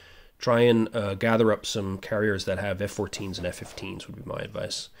SFB, try and gather up some carriers that have F-14s and F-15s would be my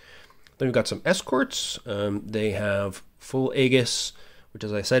advice. Then we've got some escorts. They have full Aegis, which,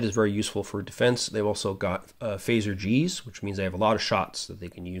 as I said, is very useful for defense. They've also got phaser Gs, which means they have a lot of shots that they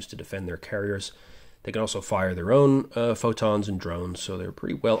can use to defend their carriers. They can also fire their own photons and drones, so they're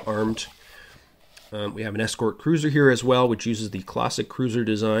pretty well armed. We have an escort cruiser here as well, which uses the classic cruiser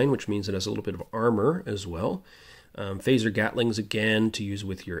design, which means it has a little bit of armor as well. Phaser Gatlings again to use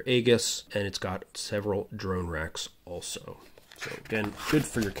with your Aegis, and it's got several drone racks also. So again, good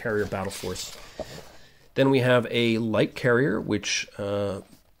for your carrier battle force. Then we have a light carrier, which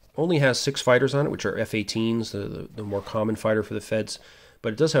only has 6 fighters on it, which are F-18s, the more common fighter for the feds.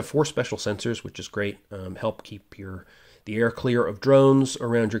 But it does have 4 special sensors, which is great. Help keep the air clear of drones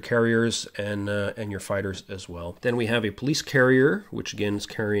around your carriers and your fighters as well. Then we have a police carrier, which again is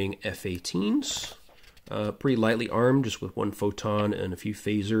carrying F-18s. Pretty lightly armed, just with 1 photon and a few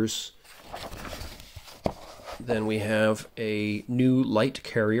phasers. Then we have a new light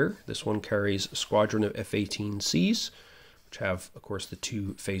carrier. This one carries a squadron of F-18Cs, which have, of course, the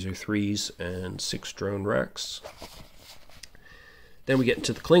 2 phaser 3s and 6 drone racks. Then we get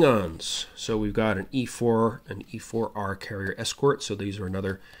into the Klingons. So we've got an E4 and E4R carrier escort. So these are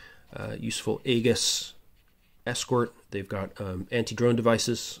another useful Aegis escort. They've got anti-drone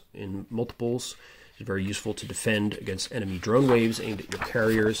devices in multiples. It's very useful to defend against enemy drone waves aimed at your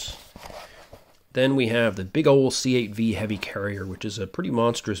carriers. Then we have the big old C-8V heavy carrier, which is a pretty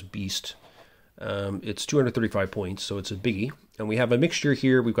monstrous beast. It's 235 points, so it's a biggie. And we have a mixture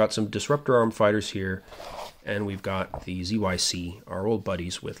here. We've got some disruptor armed fighters here. And we've got the ZYC, our old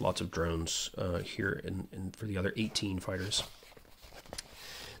buddies with lots of drones here and for the other 18 fighters.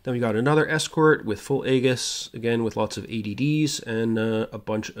 Then we got another escort with full Aegis, again with lots of ADDs and a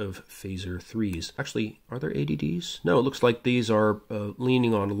bunch of phaser 3s. Actually, are there ADDs? No, it looks like these are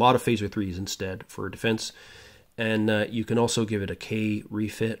leaning on a lot of phaser 3s instead for defense. And you can also give it a K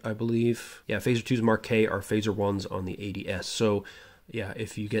refit, I believe. Yeah, phaser 2s mark K are phaser 1s on the ADS. So yeah,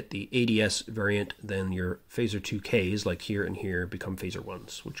 if you get the ADS variant, then your phaser 2Ks, like here and here, become phaser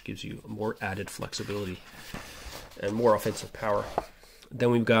 1s, which gives you more added flexibility and more offensive power.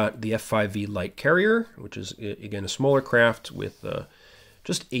 Then we've got the F5V light carrier, which is, again, a smaller craft with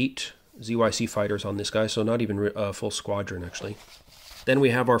just 8 ZYC fighters on this guy, so not even a full squadron, actually. Then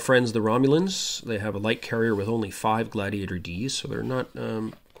we have our friends, the Romulans. They have a light carrier with only 5 Gladiator Ds, so they're not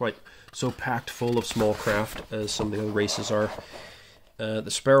quite so packed full of small craft as some of the other races are. The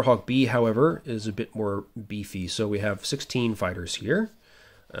Sparrowhawk B, however, is a bit more beefy, so we have 16 fighters here.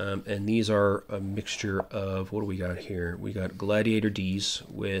 And these are a mixture of, what do we got here? We got Gladiator Ds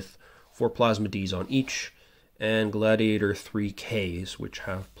with 4 Plasma Ds on each, and Gladiator 3Ks, which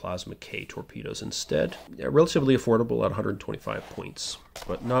have Plasma K torpedoes instead. Yeah, relatively affordable at 125 points,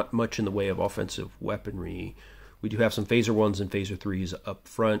 but not much in the way of offensive weaponry. We do have some Phaser 1s and Phaser 3s up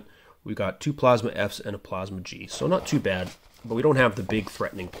front. We got 2 Plasma Fs and a Plasma G, so not too bad, but we don't have the big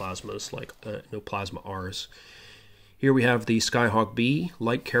threatening plasmas like no Plasma Rs. Here we have the Skyhawk B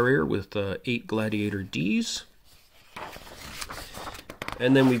light carrier with 8 Gladiator Ds.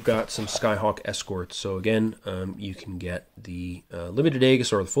 And then we've got some Skyhawk escorts. So again, you can get the limited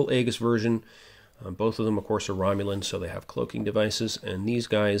Aegis or the full Aegis version. Both of them, of course, are Romulan, so they have cloaking devices. And these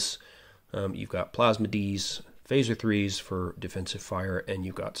guys, you've got Plasma Ds, Phaser 3s for defensive fire, and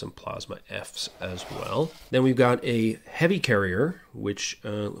you've got some Plasma Fs as well. Then we've got a heavy carrier, which,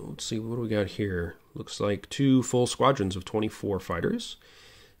 let's see, what do we got here? Looks like 2 full squadrons of 24 fighters.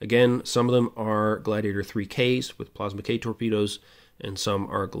 Again, some of them are Gladiator 3Ks with Plasma K torpedoes, and some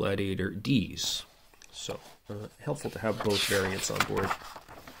are Gladiator Ds. So, helpful to have both variants on board.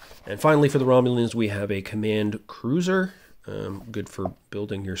 And finally, for the Romulans, we have a command cruiser. Good for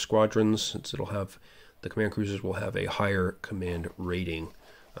building your squadrons, since the command cruisers will have a higher command rating,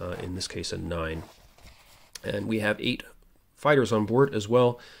 in this case a 9. And we have 8 fighters on board as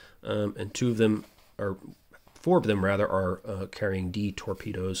well, and 4 of them rather are carrying D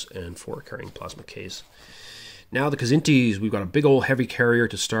torpedoes and 4 carrying Plasma Ks. Now the Kzintis, we've got a big old heavy carrier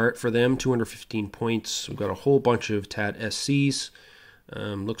to start for them, 215 points. We've got a whole bunch of TAD SCs.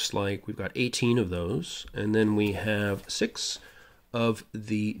 Looks like we've got 18 of those. And then we have 6 of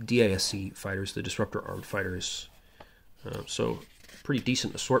the DASC fighters, the Disruptor Armed Fighters. So pretty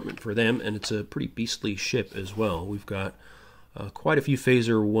decent assortment for them, and it's a pretty beastly ship as well. We've got quite a few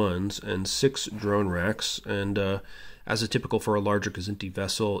Phaser 1s and 6 drone racks, and as is typical for a larger Kzinti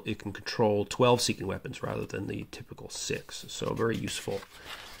vessel, it can control 12 seeking weapons rather than the typical 6, so very useful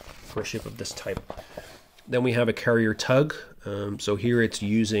for a ship of this type. Then we have a carrier tug, so here it's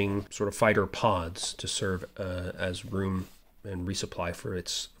using sort of fighter pods to serve as room and resupply for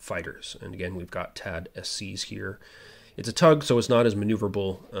its fighters. And again, we've got TAD SCs here. It's a tug, so it's not as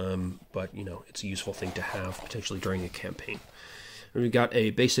maneuverable, but you know, it's a useful thing to have potentially during a campaign. And we've got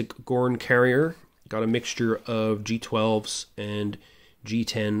a basic Gorn carrier, got a mixture of G12s and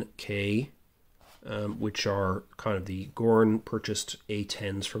G10K, which are kind of the Gorn purchased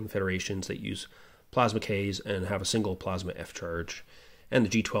A10s from the Federations that use plasma Ks and have a single plasma F charge. And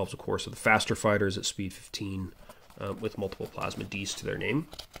the G12s, of course, are the faster fighters at speed 15 with multiple plasma Ds to their name.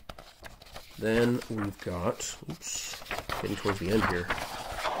 Then we've got, getting towards the end here,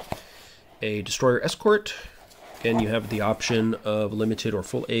 a destroyer escort. Again, you have the option of limited or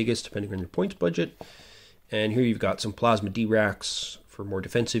full Aegis depending on your points budget. And here you've got some plasma D racks for more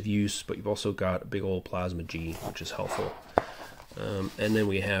defensive use, but you've also got a big old plasma G, which is helpful. And then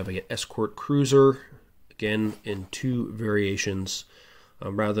we have an escort cruiser, again in 2 variations.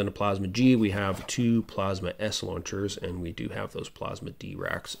 Rather than a plasma G, we have 2 plasma S launchers, and we do have those plasma D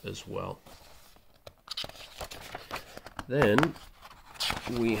racks as well. Then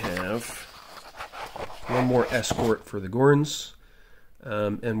we have one more escort for the Gorns,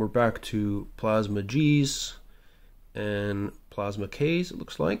 and we're back to plasma Gs and plasma Ks, it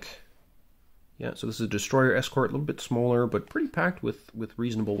looks like. Yeah, so this is a destroyer escort, a little bit smaller, but pretty packed with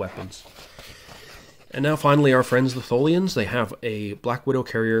reasonable weapons. And now finally our friends the Tholians. They have a Black Widow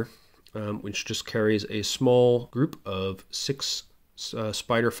carrier, which just carries a small group of 6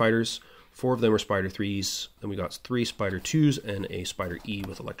 Spider fighters. 4 of them are Spider 3s. Then we got 3 Spider 2s and a Spider E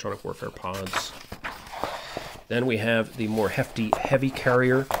with electronic warfare pods. Then we have the more hefty heavy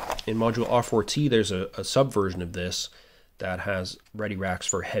carrier. In Module R4T, there's a sub-version of this that has ready racks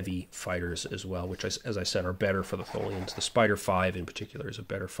for heavy fighters as well, which, as I said, are better for the Tholians. The Spider 5 in particular is a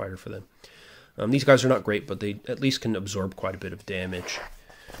better fighter for them. These guys are not great, but they at least can absorb quite a bit of damage.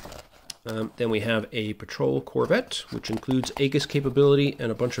 Then we have a patrol corvette, which includes Aegis capability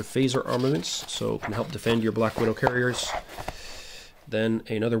and a bunch of phaser armaments, so it can help defend your Black Widow carriers. Then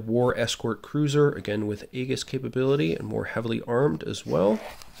another war escort cruiser, again with Aegis capability and more heavily armed as well.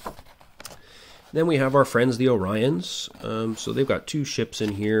 Then we have our friends the Orions. So they've got 2 ships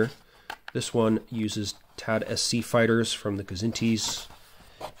in here. This one uses TAD SC fighters from the Kzintis.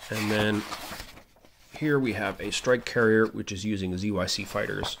 And then here we have a strike carrier, which is using ZYC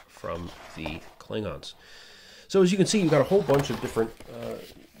fighters from the Klingons. So as you can see, you've got a whole bunch of different,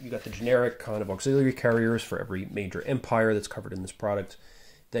 you got the generic kind of auxiliary carriers for every major empire that's covered in this product.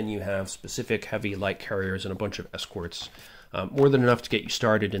 Then you have specific heavy light carriers and a bunch of escorts. More than enough to get you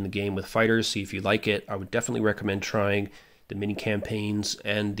started in the game with fighters. See if you like it. I would definitely recommend trying the mini campaigns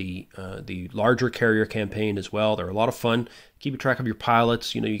and the larger carrier campaign as well. They're a lot of fun. Keep track of your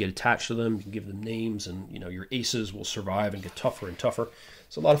pilots. You know, you get attached to them. You can give them names, and you know your aces will survive and get tougher and tougher.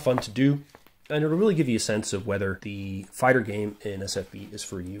 It's a lot of fun to do, and it'll really give you a sense of whether the fighter game in SFB is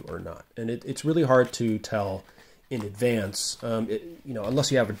for you or not. And it's really hard to tell in advance, you know,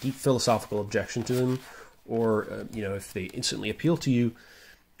 unless you have a deep philosophical objection to them, or you know, if they instantly appeal to you.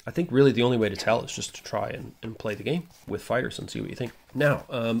 I think really the only way to tell is just to try and play the game with fighters and see what you think. Now,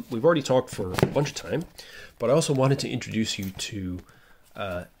 we've already talked for a bunch of time, but I also wanted to introduce you to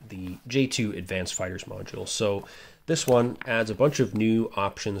the J2 Advanced Fighters module. So this one adds a bunch of new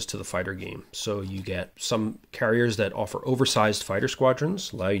options to the fighter game. So you get some carriers that offer oversized fighter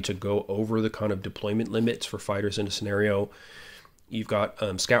squadrons, allow you to go over the kind of deployment limits for fighters in a scenario. You've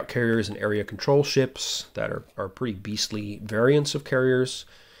got scout carriers and area control ships that are pretty beastly variants of carriers.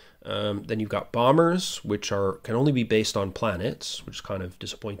 Then you've got bombers, which can only be based on planets, which is kind of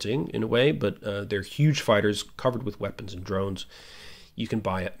disappointing in a way, but they're huge fighters covered with weapons and drones. You can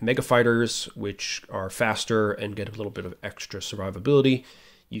buy mega fighters, which are faster and get a little bit of extra survivability.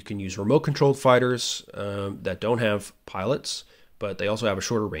 You can use remote-controlled fighters that don't have pilots, but they also have a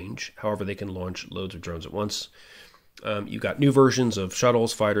shorter range. However, they can launch loads of drones at once. You've got new versions of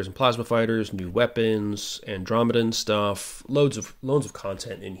shuttles, fighters, and plasma fighters, new weapons, Andromedan stuff, loads of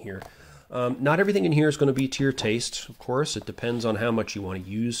content in here. Not everything in here is going to be to your taste, of course. It depends on how much you want to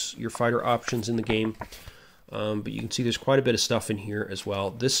use your fighter options in the game. But you can see there's quite a bit of stuff in here as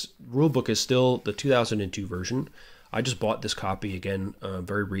well. This rulebook is still the 2002 version. I just bought this copy again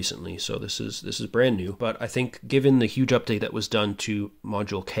very recently, so this is brand new. But I think given the huge update that was done to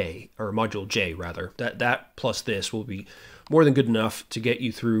Module K, or Module J rather, that plus this will be more than good enough to get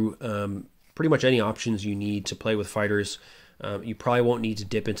you through pretty much any options you need to play with fighters. You probably won't need to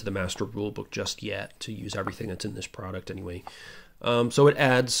dip into the master rulebook just yet to use everything that's in this product anyway. So it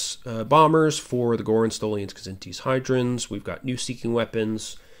adds bombers for the Gorons, Tholians, Kzintis, Hydrons. We've got new seeking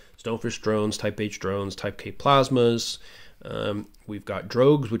weapons, Stonefish drones, Type H drones, Type K plasmas. We've got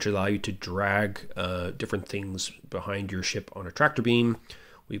drogues, which allow you to drag different things behind your ship on a tractor beam.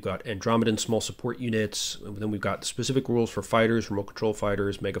 We've got Andromedan small support units. And then we've got specific rules for fighters, remote control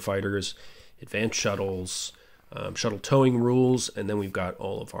fighters, mega fighters, advanced shuttles, shuttle towing rules, and then we've got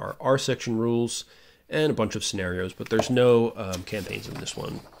all of our R-section rules and a bunch of scenarios, but there's no campaigns in this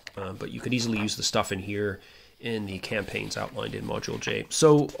one. But you could easily use the stuff in here in the campaigns outlined in Module J.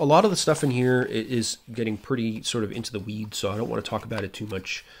 So a lot of the stuff in here is getting pretty sort of into the weeds, so I don't want to talk about it too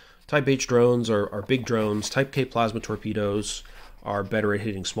much. Type H drones are big drones. Type K plasma torpedoes are better at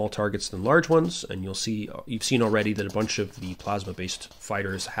hitting small targets than large ones, and you've seen already that a bunch of the plasma-based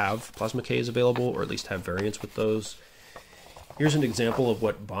fighters have plasma Ks available, or at least have variants with those. Here's an example of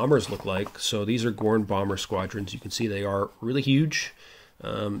what bombers look like. So these are Gorn bomber squadrons. You can see they are really huge.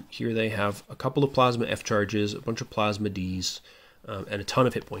 Here they have a couple of plasma F charges, a bunch of plasma Ds, and a ton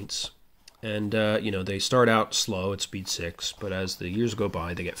of hit points. And, they start out slow at speed 6, but as the years go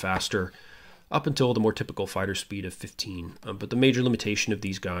by, they get faster, up until the more typical fighter speed of 15. But the major limitation of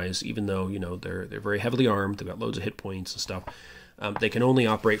these guys, even though, they're very heavily armed, they've got loads of hit points and stuff, they can only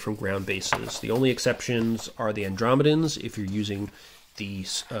operate from ground bases. The only exceptions are the Andromedans, if you're using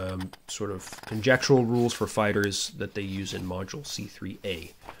these sort of conjectural rules for fighters that they use in Module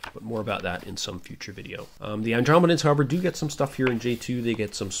C3A. But more about that in some future video. The Andromedans, however, do get some stuff here in J2. They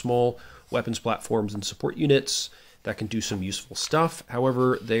get some small weapons platforms and support units that can do some useful stuff.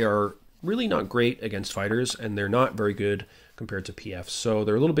 However, they are really not great against fighters, and they're not very good compared to PFs. So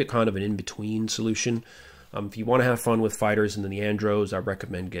they're a little bit kind of an in-between solution. If you want to have fun with fighters and the Andros, I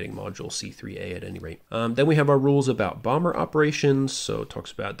recommend getting Module C3A at any rate. Then we have our rules about bomber operations. So it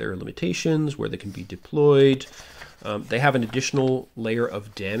talks about their limitations, where they can be deployed. They have an additional layer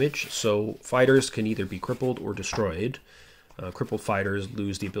of damage, so fighters can either be crippled or destroyed. Crippled fighters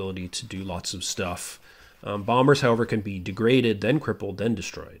lose the ability to do lots of stuff. Bombers, however, can be degraded, then crippled, then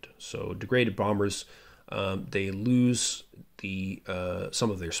destroyed. So degraded bombers, they lose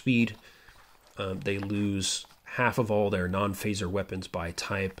some of their speed. They lose half of all their non-phaser weapons by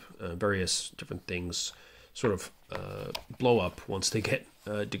type. Various different things sort of blow up once they get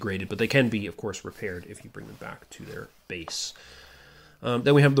degraded, but they can be, of course, repaired if you bring them back to their base.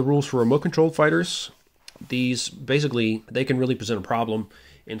 Then we have the rules for remote-controlled fighters. These, basically, they can really present a problem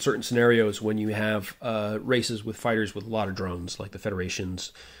in certain scenarios when you have races with fighters with a lot of drones, like the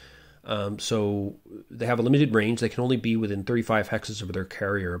Federation's. So they have a limited range. They can only be within 35 hexes of their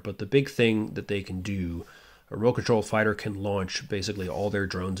carrier, but the big thing that they can do, a remote control fighter can launch basically all their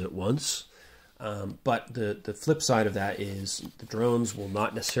drones at once. But the flip side of that is the drones will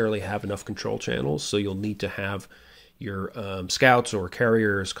not necessarily have enough control channels, so you'll need to have your scouts or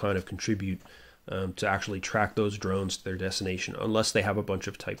carriers kind of contribute to actually track those drones to their destination, unless they have a bunch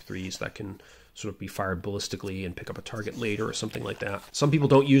of Type 3s that can sort of be fired ballistically and pick up a target later or something like that. Some people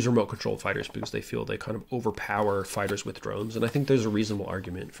don't use remote control fighters because they feel they kind of overpower fighters with drones, and I think there's a reasonable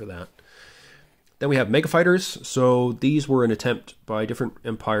argument for that. Then we have mega fighters. So these were an attempt by different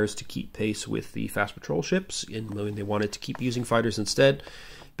empires to keep pace with the fast patrol ships, and they wanted to keep using fighters instead.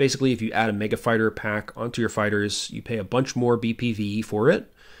 Basically, if you add a mega fighter pack onto your fighters, you pay a bunch more BPV for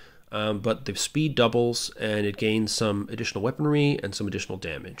it, but the speed doubles and it gains some additional weaponry and some additional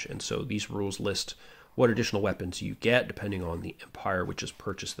damage. And so these rules list what additional weapons you get depending on the empire which has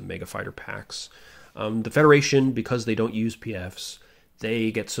purchased the mega fighter packs. The Federation, because they don't use PFs,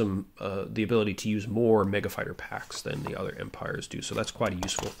 they get some the ability to use more mega fighter packs than the other empires do. So that's quite a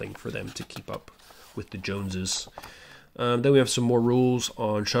useful thing for them to keep up with the Joneses. Then we have some more rules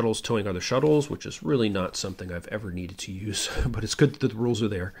on shuttles towing other shuttles, which is really not something I've ever needed to use, but it's good that the rules are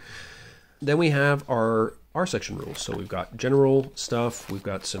there. Then we have our R-section rules. So we've got general stuff, we've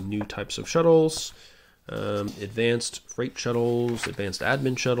got some new types of shuttles, advanced freight shuttles, advanced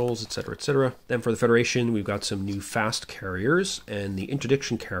admin shuttles, etc., etc. Then for the Federation, we've got some new fast carriers, and the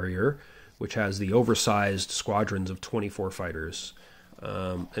interdiction carrier, which has the oversized squadrons of 24 fighters.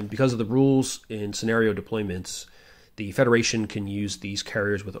 And because of the rules in scenario deployments, the Federation can use these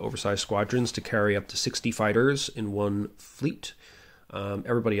carriers with oversized squadrons to carry up to 60 fighters in one fleet.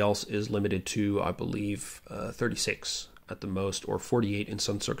 Everybody else is limited to, I believe, 36 at the most, or 48 in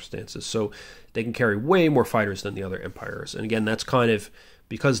some circumstances. So they can carry way more fighters than the other empires. And again, that's kind of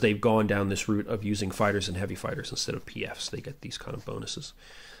because they've gone down this route of using fighters and heavy fighters instead of PFs. They get these kind of bonuses.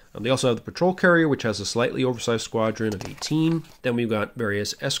 They also have the patrol carrier, which has a slightly oversized squadron of 18. Then we've got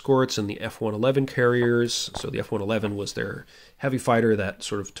various escorts and the F-111 carriers. So the F-111 was their heavy fighter that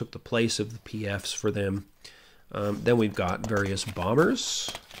sort of took the place of the PFs for them. Then we've got various bombers,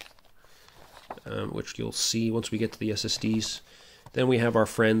 which you'll see once we get to the SSDs. Then we have our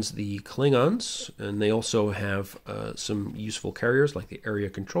friends, the Klingons, and they also have some useful carriers like the area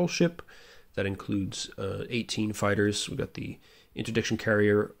control ship. That includes 18 fighters. We've got the interdiction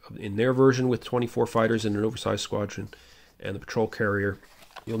carrier in their version with 24 fighters in an oversized squadron, and the patrol carrier.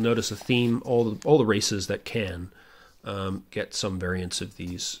 You'll notice a theme, all the races that can get some variants of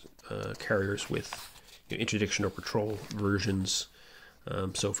these carriers with interdiction or patrol versions.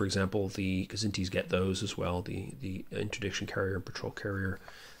 So, for example, the Kzintis get those as well, the interdiction carrier and patrol carrier.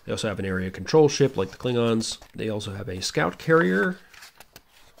 They also have an area control ship like the Klingons. They also have a scout carrier,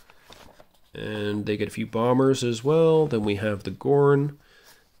 and they get a few bombers as well. Then we have the Gorn.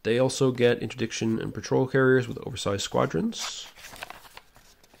 They also get interdiction and patrol carriers with oversized squadrons,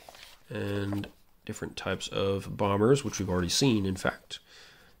 and different types of bombers, which we've already seen, in fact.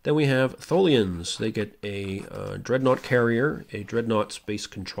 Then we have Tholians. They get a dreadnought carrier, a dreadnought space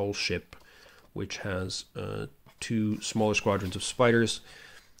control ship, which has 2 smaller squadrons of spiders.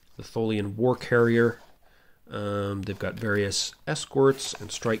 The Tholian war carrier. They've got various escorts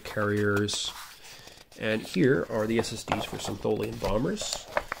and strike carriers. And here are the SSDs for some Tholian bombers.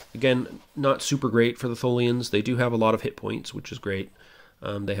 Again, not super great for the Tholians. They do have a lot of hit points, which is great.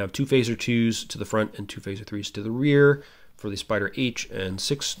 They have 2 phaser 2s to the front and 2 phaser 3s to the rear for the Spider H, and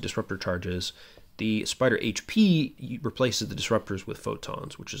 6 disruptor charges. The Spider HP replaces the disruptors with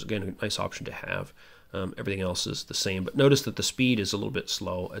photons, which is, again, a nice option to have. Everything else is the same, but notice that the speed is a little bit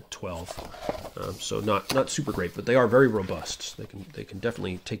slow at 12. So not super great, but they are very robust. They can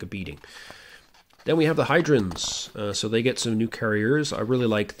definitely take a beating. Then we have the Hydrons. So they get some new carriers. I really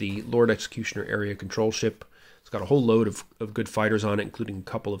like the Lord Executioner area control ship. It's got a whole load of good fighters on it, including a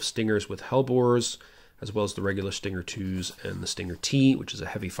couple of Stingers with Hellbores, as well as the regular Stinger 2s and the Stinger T, which is a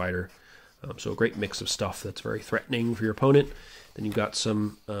heavy fighter. So a great mix of stuff that's very threatening for your opponent. Then you've got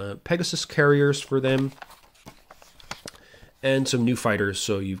some Pegasus carriers for them, and some new fighters.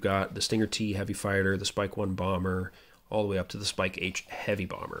 So you've got the Stinger T heavy fighter, the Spike 1 bomber, all the way up to the Spike H heavy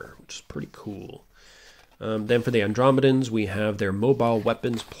bomber, which is pretty cool. Then for the Andromedans, we have their mobile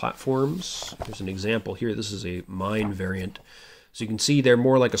weapons platforms. Here's an example here. This is a mine variant. So you can see they're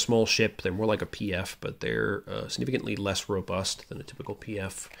more like a small ship. They're more like a PF, but they're significantly less robust than a typical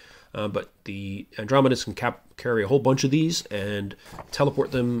PF. But the Andromedans can carry a whole bunch of these and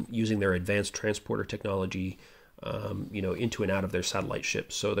teleport them using their advanced transporter technology, into and out of their satellite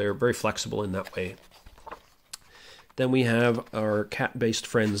ships. So they're very flexible in that way. Then we have our cat-based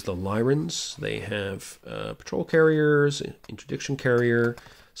friends, the Lyrans. They have patrol carriers, interdiction carrier,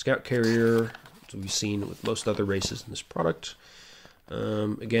 scout carrier, as we've seen with most other races in this product.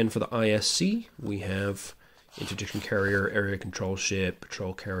 Again, for the ISC, we have interdiction carrier, area control ship,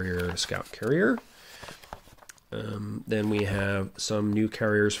 patrol carrier, scout carrier. Then we have some new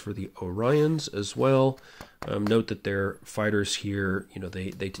carriers for the Orions as well. Note that their fighters here,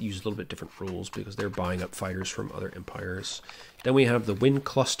 they use a little bit different rules because they're buying up fighters from other empires. Then we have the Wind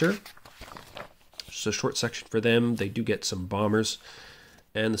Cluster. Just a short section for them. They do get some bombers.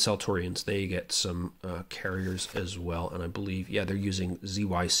 And the Saltorians, they get some carriers as well. And I believe, they're using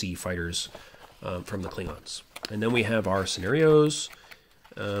ZYC fighters from the Klingons. And then we have our scenarios.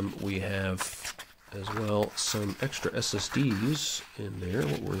 We have as well some extra SSDs in there.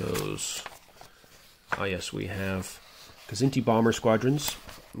 What were those? Ah, yes, we have Kzinti bomber squadrons.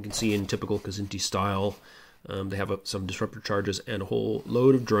 You can see in typical Kzinti style, they have some disruptor charges and a whole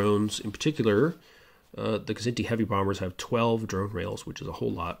load of drones. In particular, the Kzinti heavy bombers have 12 drone rails, which is a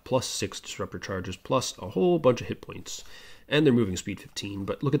whole lot, plus 6 disruptor charges, plus a whole bunch of hit points. And they're moving speed 15,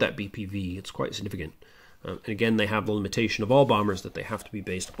 but look at that BPV, it's quite significant. And again, they have the limitation of all bombers that they have to be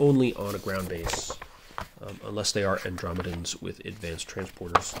based only on a ground base, unless they are Andromedans with advanced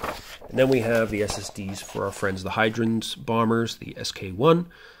transporters. And then we have the SSDs for our friends, the Hydrons bombers, the SK-1,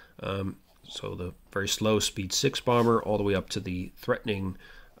 so the very slow speed 6 bomber, all the way up to the threatening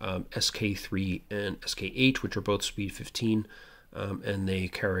SK-3 and SK-8, which are both speed 15, and they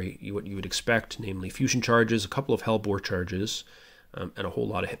carry what you would expect, namely fusion charges, a couple of Hellbore charges, and a whole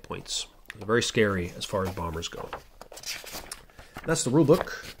lot of hit points. They're very scary as far as bombers go. That's the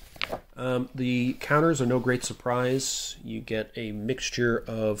rulebook. The counters are no great surprise. You get a mixture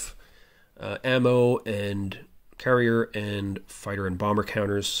of ammo and carrier and fighter and bomber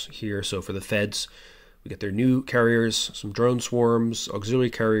counters here. So for the feds, we get their new carriers, some drone swarms, auxiliary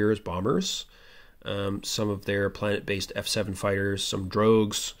carriers, bombers, some of their planet-based F-7 fighters, some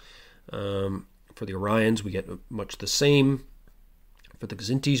drogues. For the Orions, we get much the same. For the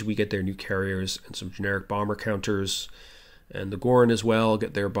Xintis, we get their new carriers and some generic bomber counters. And the Goran as well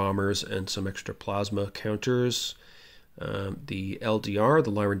get their bombers and some extra plasma counters. The LDR,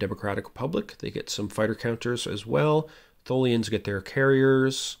 the Lyran Democratic Republic, they get some fighter counters as well. Tholians get their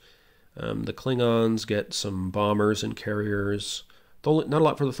carriers. The Klingons get some bombers and carriers. Not a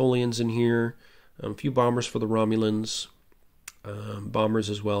lot for the Tholians in here. A few bombers for the Romulans. Bombers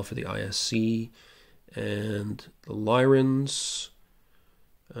as well for the ISC. And the Lyrans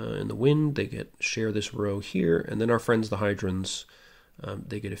in the Wind, they share this row here. And then our friends, the Hydrons,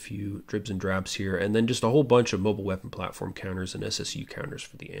 they get a few dribs and drabs here. And then just a whole bunch of mobile weapon platform counters and SSU counters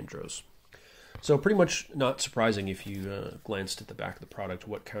for the Andros. So pretty much not surprising if you glanced at the back of the product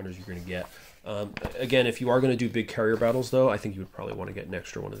what counters you're going to get. Again, if you are going to do big carrier battles, though, I think you would probably want to get an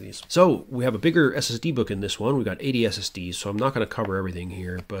extra one of these. So we have a bigger SSD book in this one. We've got 80 SSDs, so I'm not going to cover everything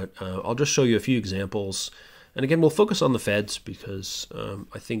here, but I'll just show you a few examples. And again, we'll focus on the feds because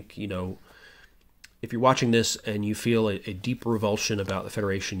I think, if you're watching this and you feel a deep revulsion about the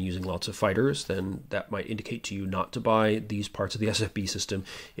Federation using lots of fighters, then that might indicate to you not to buy these parts of the SFB system.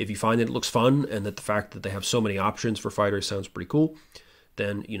 If you find that it looks fun and that the fact that they have so many options for fighters sounds pretty cool,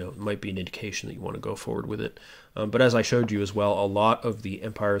 then it might be an indication that you want to go forward with it. But as I showed you as well, a lot of the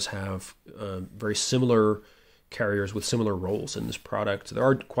empires have very similar carriers with similar roles in this product. There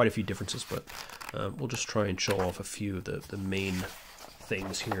are quite a few differences, but we'll just try and show off a few of the main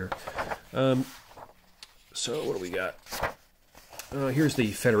things here. So what do we got? Here's the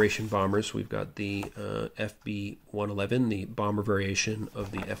Federation bombers. We've got the FB-111, the bomber variation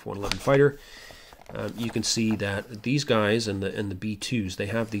of the F-111 fighter. You can see that these guys and the B-2s, they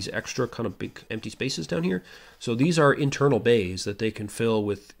have these extra kind of big empty spaces down here. So these are internal bays that they can fill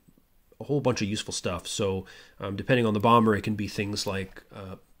with a whole bunch of useful stuff. So depending on the bomber, it can be things like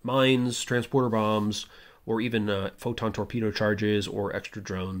mines, transporter bombs, or even photon torpedo charges or extra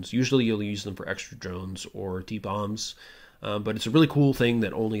drones. Usually you'll use them for extra drones or D-bombs, but it's a really cool thing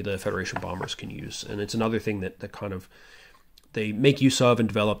that only the Federation bombers can use. And it's another thing that kind of they make use of and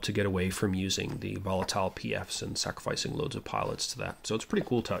develop to get away from using the volatile PFs and sacrificing loads of pilots to that. So it's a pretty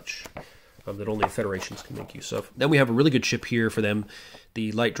cool touch that only Federations can make use of. Then we have a really good ship here for them,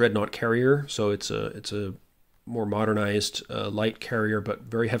 the Light Dreadnought Carrier. So it's a more modernized light carrier, but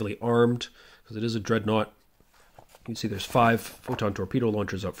very heavily armed, because it is a dreadnought. You can see there's 5 photon torpedo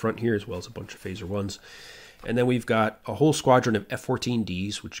launchers up front here, as well as a bunch of phaser ones. And then we've got a whole squadron of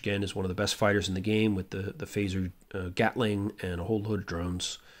F-14Ds, which again is one of the best fighters in the game, with the phaser Gatling and a whole load of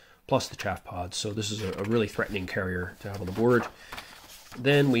drones, plus the chaff pods. So this is a really threatening carrier to have on the board.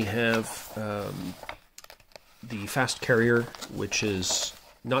 Then we have the fast carrier, which is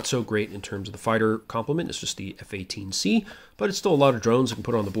not so great in terms of the fighter complement. It's just the F-18C, but it's still a lot of drones you can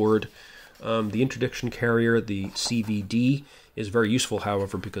put on the board. The interdiction carrier, the CVD, is very useful,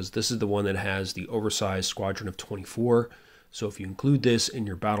 however, because this is the one that has the oversized squadron of 24. So if you include this in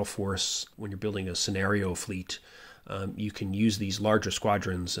your battle force when you're building a scenario fleet, you can use these larger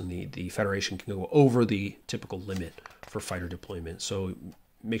squadrons, and the Federation can go over the typical limit for fighter deployment. So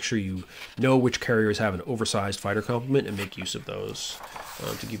make sure you know which carriers have an oversized fighter complement and make use of those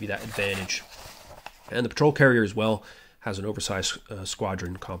to give you that advantage. And the patrol carrier as well has an oversized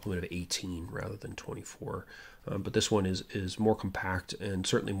squadron complement of 18 rather than 24. But this one is more compact and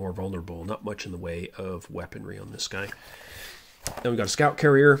certainly more vulnerable. Not much in the way of weaponry on this guy. Then we've got a scout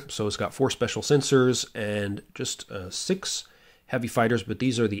carrier. So it's got 4 special sensors and just 6 heavy fighters. But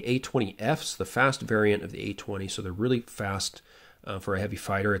these are the A-20Fs, the fast variant of the A-20. So they're really fast for a heavy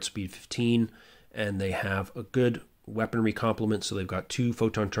fighter at speed 15. And they have a good weaponry complement. So they've got 2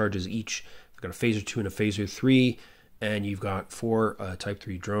 photon charges each. They've got a phaser 2 and a phaser 3. And you've got 4 Type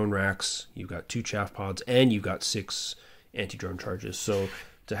 3 drone racks, you've got 2 chaff pods, and you've got 6 anti-drone charges. So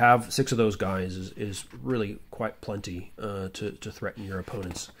to have 6 of those guys is really quite plenty to threaten your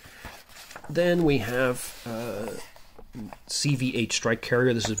opponents. Then we have CV-8 strike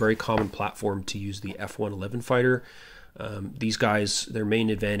carrier. This is a very common platform to use the F-111 fighter. These guys, their main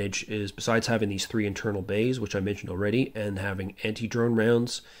advantage is, besides having these 3 internal bays, which I mentioned already, and having anti-drone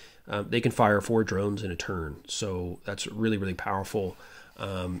rounds, they can fire 4 drones in a turn, so that's really, really powerful.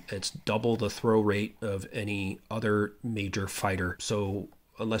 It's double the throw rate of any other major fighter. So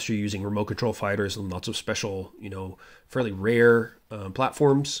unless you're using remote control fighters and lots of special, fairly rare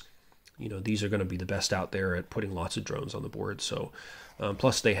platforms, these are going to be the best out there at putting lots of drones on the board. So,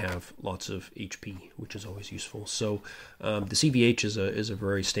 plus they have lots of HP, which is always useful. So, the CVH is a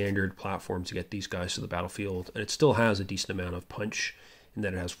very standard platform to get these guys to the battlefield, and it still has a decent amount of punch in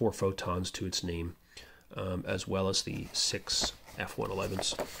that it has 4 photons to its name, as well as the 6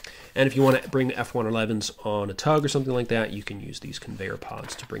 F-111s. And if you want to bring the F-111s on a tug or something like that, you can use these conveyor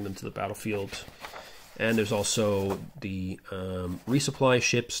pods to bring them to the battlefield. And there's also the resupply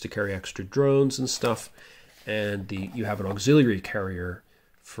ships to carry extra drones and stuff. And you have an auxiliary carrier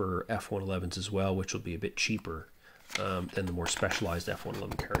for F-111s as well, which will be a bit cheaper than the more specialized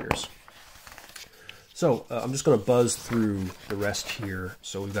F-111 carriers. So I'm just going to buzz through the rest here.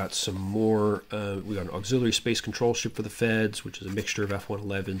 So we've got some more, we got an auxiliary space control ship for the Feds, which is a mixture of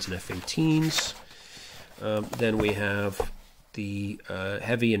F-111s and F-18s. Then we have the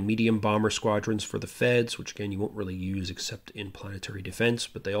heavy and medium bomber squadrons for the Feds, which again you won't really use except in planetary defense,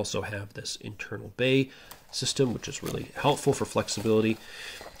 but they also have this internal bay system, which is really helpful for flexibility.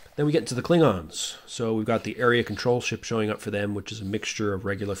 Then we get into the Klingons. So we've got the area control ship showing up for them, which is a mixture of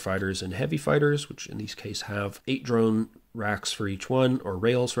regular fighters and heavy fighters, which in these cases have 8 drone racks for each one, or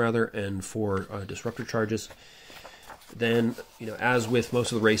rails rather, and 4 disruptor charges. Then, as with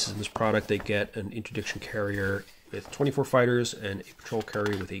most of the races in this product, they get an interdiction carrier with 24 fighters and a patrol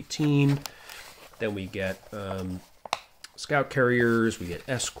carrier with 18. Then we get scout carriers, we get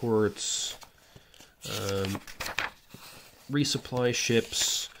escorts, resupply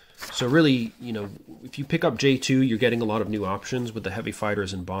ships. So really, if you pick up J2, you're getting a lot of new options with the heavy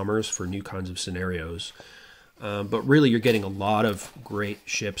fighters and bombers for new kinds of scenarios. But really, you're getting a lot of great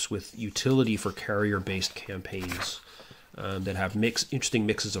ships with utility for carrier-based campaigns that have interesting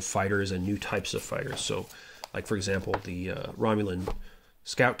mixes of fighters and new types of fighters. So, like for example, the Romulan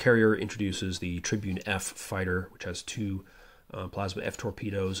scout carrier introduces the Tribune F fighter, which has 2 Plasma F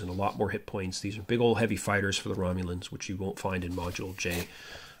torpedoes and a lot more hit points. These are big old heavy fighters for the Romulans, which you won't find in Module J.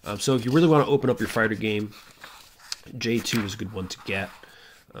 So if you really want to open up your fighter game, J2 is a good one to get.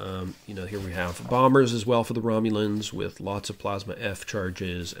 Here we have bombers as well for the Romulans with lots of Plasma F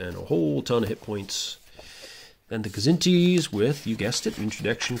charges and a whole ton of hit points. Then the Gazintis with, you guessed it,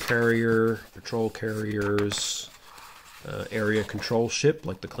 interdiction carrier, patrol carriers, area control ship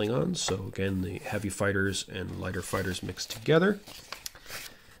like the Klingons. So again, the heavy fighters and lighter fighters mixed together.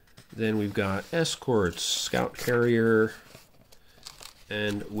 Then we've got escorts, scout carrier,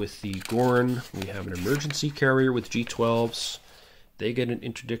 and with the Gorn, we have an emergency carrier with G12s. They get an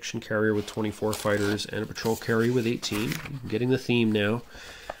interdiction carrier with 24 fighters and a patrol carrier with 18. I'm getting the theme now.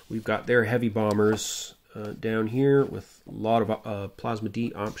 We've got their heavy bombers down here with a lot of Plasma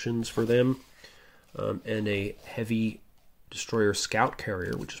D options for them, and a heavy destroyer scout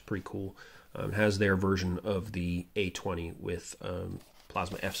carrier, which is pretty cool. Has their version of the A-20 with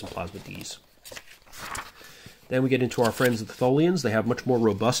Plasma Fs and Plasma Ds. Then we get into our friends the Tholians. They have much more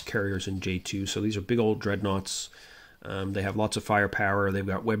robust carriers in J2, so these are big old dreadnoughts. They have lots of firepower. They've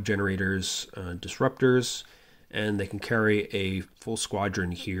got web generators, disruptors, and they can carry a full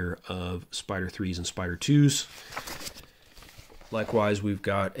squadron here of Spider 3s and Spider 2s. Likewise, we've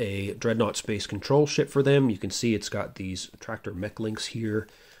got a Dreadnought space control ship for them. You can see it's got these tractor mech links here,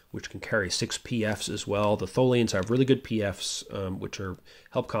 which can carry 6 PFs as well. The Tholians have really good PFs, which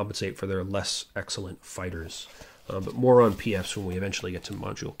help compensate for their less excellent fighters. But more on PFs when we eventually get to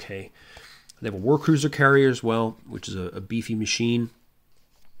Module K. They have a Warcruiser carrier as well, which is a beefy machine,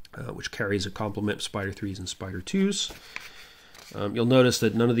 which carries a complement of Spider 3s and Spider 2s. You'll notice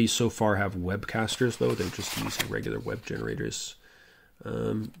that none of these so far have webcasters, though. They're just using regular web generators.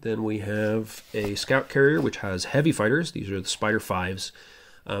 Then we have a scout carrier, which has heavy fighters. These are the Spider 5s.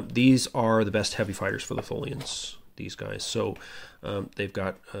 These are the best heavy fighters for the Tholians, these guys. So they've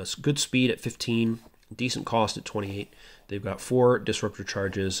got good speed at 15, decent cost at 28. They've got 4 disruptor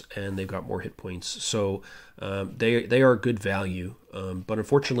charges, and they've got more hit points. So they are good value. But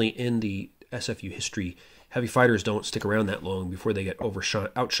unfortunately, in the SFU history, heavy fighters don't stick around that long before they get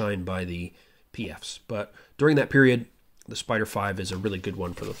outshined by the PFs. But during that period, the Spider 5 is a really good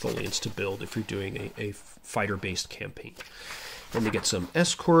one for the Tholians to build if you're doing a fighter-based campaign. Then we get some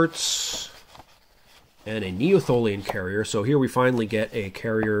escorts and a Neo-Tholian carrier. So here we finally get a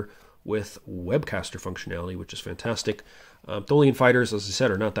carrier with webcaster functionality, which is fantastic. Tholian fighters, as I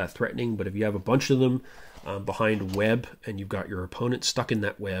said, are not that threatening, but if you have a bunch of them behind web and you've got your opponent stuck in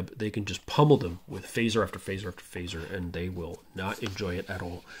that web, they can just pummel them with phaser after phaser after phaser, and they will not enjoy it at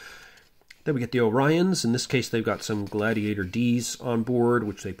all. Then we get the Orions. In this case, they've got some Gladiator Ds on board,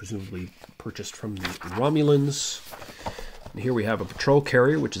 which they presumably purchased from the Romulans. And here we have a patrol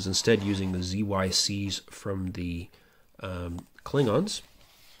carrier, which is instead using the ZYCs from the Klingons.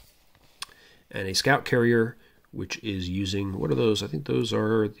 and a scout carrier, which is using, what are those? I think those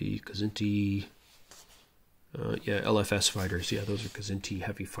are the Kazinti, LFS fighters. Yeah, those are Kazinti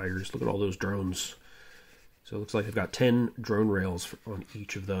heavy fighters. Look at all those drones. So it looks like they've got 10 drone rails on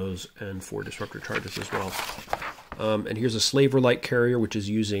each of those and 4 disruptor charges as well. And here's a Slaver light carrier, which is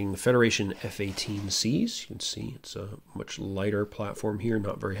using Federation F-18Cs. You can see it's a much lighter platform here,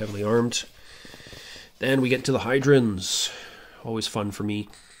 not very heavily armed. Then we get to the Hydrons. Always fun for me.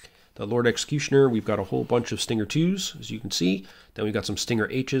 The Lord Executioner, we've got a whole bunch of Stinger 2s, as you can see. Then we've got some Stinger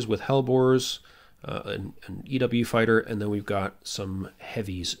H's with Hellbores, an EW fighter, and then we've got some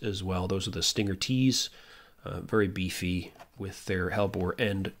heavies as well. Those are the Stinger T's, very beefy with their Hellbore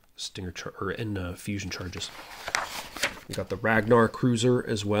and Stinger fusion charges. We've got the Ragnar Cruiser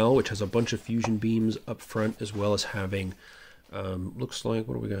as well, which has a bunch of fusion beams up front, as well as having, looks like,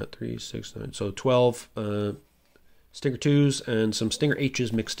 what do we got? 3, 6, 9, so 12 Stinger 2s and some Stinger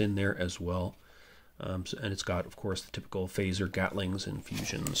H's mixed in there as well. And it's got, of course, the typical phaser Gatlings and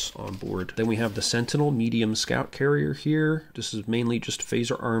fusions on board. Then we have the Sentinel medium scout carrier here. This is mainly just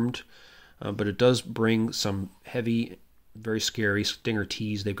phaser armed, but it does bring some heavy, very scary Stinger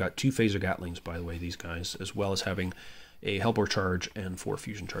T's. They've got 2 phaser Gatlings, by the way, these guys, as well as having a Hellbore charge and 4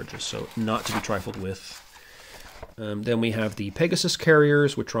 fusion charges, so not to be trifled with. Then we have the Pegasus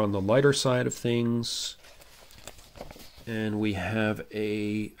carriers, which are on the lighter side of things. And we have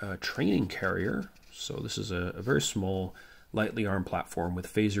a training carrier. So this is a very small, lightly armed platform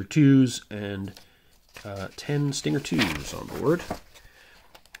with phaser 2s and 10 Stinger 2s on board.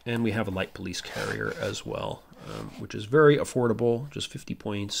 And we have a light police carrier as well, which is very affordable, just 50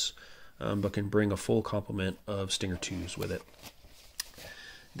 points, but can bring a full complement of Stinger 2s with it.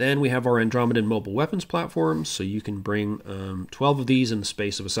 Then we have our Andromedan mobile weapons platforms, so you can bring 12 of these in the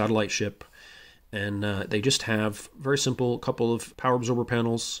space of a satellite ship. And they just have, very simple, couple of power absorber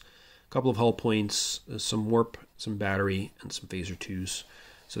panels, a couple of hull points, some warp, some battery, and some phaser 2s.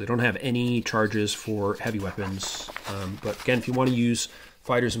 So they don't have any charges for heavy weapons. But again, if you want to use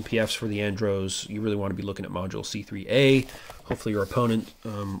fighters and PFs for the Andros, you really want to be looking at module C3A. Hopefully your opponent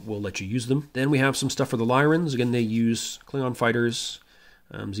will let you use them. Then we have some stuff for the Lyrans. Again, they use Klingon fighters,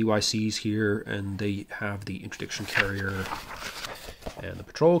 ZYCs here, and they have the interdiction carrier and the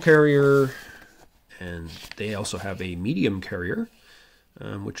patrol carrier. And they also have a medium carrier,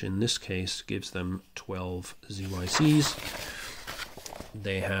 which in this case gives them 12 ZYCs.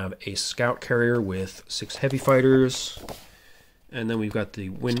 They have a scout carrier with 6 heavy fighters. And then we've got the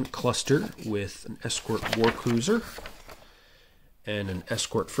Wind Cluster with an escort war cruiser and an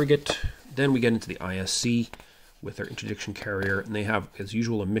escort frigate. Then we get into the ISC with their interdiction carrier. And they have, as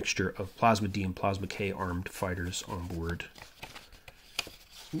usual, a mixture of Plasma D and Plasma K armed fighters on board.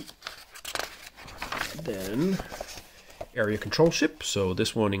 Then area control ship. So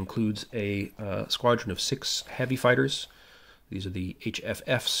this one includes a squadron of 6 heavy fighters. These are the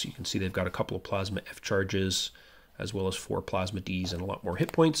HFFs. You can see they've got a couple of Plasma F charges, as well as 4 Plasma Ds and a lot more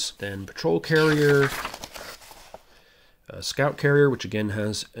hit points. Then patrol carrier, a scout carrier, which again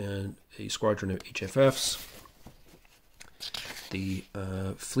has a squadron of HFFs. The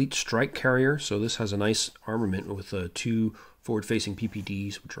fleet strike carrier. So this has a nice armament with 2 forward-facing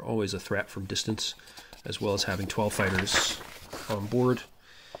PPDs, which are always a threat from distance, as well as having 12 fighters on board.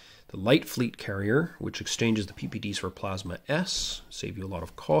 The light fleet carrier, which exchanges the PPDs for Plasma S, save you a lot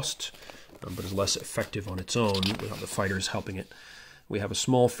of cost, but is less effective on its own without the fighters helping it. We have a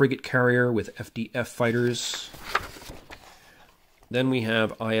small frigate carrier with FDF fighters. Then we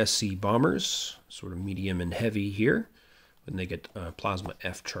have ISC bombers, sort of medium and heavy here, and they get Plasma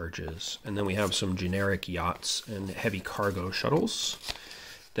F charges. And then we have some generic yachts and heavy cargo shuttles.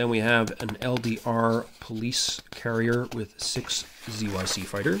 Then we have an LDR police carrier with 6 ZYC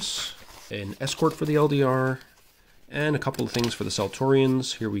fighters, an escort for the LDR, and a couple of things for the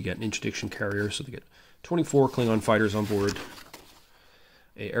Saltorians. Here we get an interdiction carrier, so they get 24 Klingon fighters on board,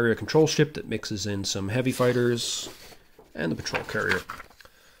 an area control ship that mixes in some heavy fighters, and the patrol carrier.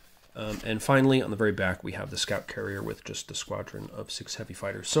 And finally, on the very back, we have the scout carrier with just a squadron of 6 heavy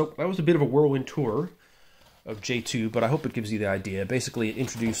fighters. So that was a bit of a whirlwind tour of J2, but I hope it gives you the idea. Basically, it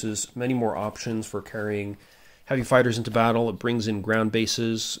introduces many more options for carrying heavy fighters into battle. It brings in ground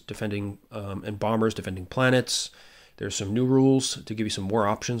bases, defending and bombers, defending planets. There's some new rules to give you some more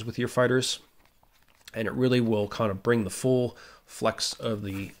options with your fighters. And it really will kind of bring the full flex of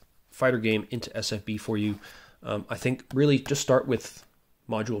the fighter game into SFB for you. I think really just start with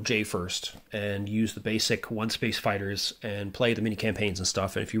Module J first and use the basic one-space fighters and play the mini campaigns and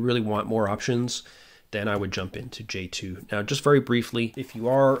stuff. And if you really want more options, then I would jump into J2. Now, just very briefly, if you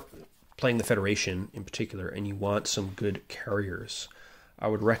are playing the Federation in particular and you want some good carriers, I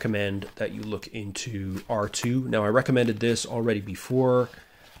would recommend that you look into R2. Now, I recommended this already before.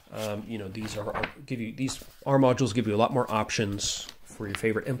 You know, these R modules give you a lot more options for your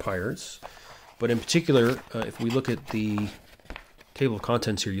favorite empires. But in particular, if we look at the table of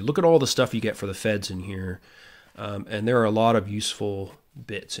contents here, you look at all the stuff you get for the feds in here, and there are a lot of useful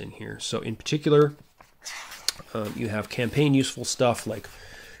bits in here. So in particular, you have campaign useful stuff like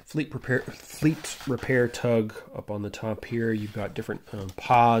fleet repair tug up on the top here. You've got different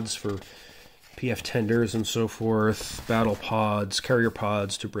pods for PF tenders and so forth, battle pods, carrier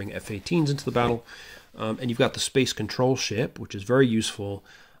pods to bring F-18s into the battle, and you've got the space control ship, which is very useful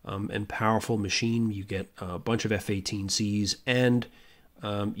and powerful machine. You get a bunch of F-18Cs, and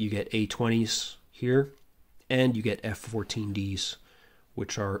you get A-20s here, and you get F-14Ds,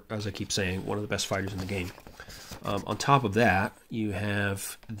 which are, as I keep saying, one of the best fighters in the game. On top of that, you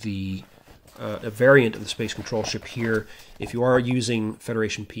have a variant of the space control ship here. If you are using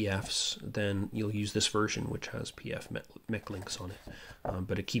Federation PFs, then you'll use this version, which has PF mech links on it.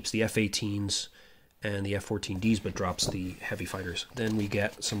 But it keeps the F-18s and the F-14Ds, but drops the heavy fighters. Then we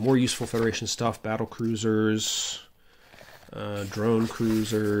get some more useful Federation stuff: battle cruisers, drone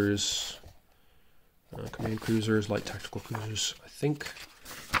cruisers, command cruisers, light tactical cruisers, I think.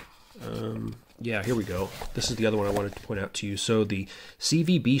 Yeah, here we go. This is the other one I wanted to point out to you. So the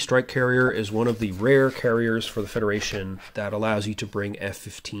CVB strike carrier is one of the rare carriers for the Federation that allows you to bring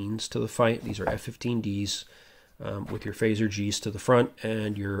F-15s to the fight. These are F-15Ds with your phaser Gs to the front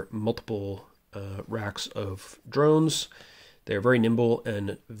and your multiple racks of drones. They're very nimble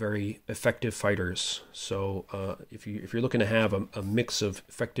and very effective fighters. So if you're looking to have a mix of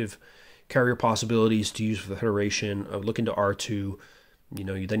effective carrier possibilities to use for the Federation, look into R2. You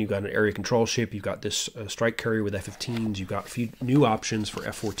know, then you've got an area control ship. You've got this strike carrier with F-15s. You've got a few new options for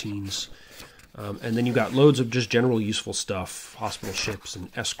F-14s. And then you've got loads of just general useful stuff: hospital ships and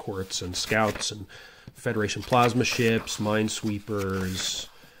escorts and scouts and Federation plasma ships, minesweepers,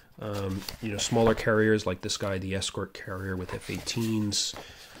 you know, smaller carriers like this guy, the escort carrier with F-18s.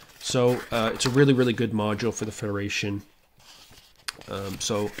 So it's a really, really good module for the Federation.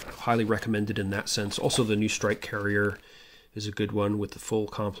 So highly recommended in that sense. Also, the new strike carrier is a good one with the full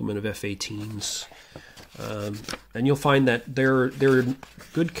complement of F-18s. And you'll find that they're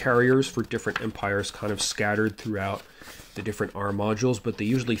good carriers for different empires, kind of scattered throughout the different R modules, but they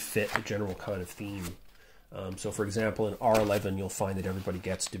usually fit a general kind of theme. So for example, in R11, you'll find that everybody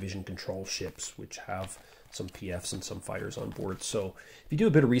gets division control ships, which have some PFs and some fighters on board. So if you do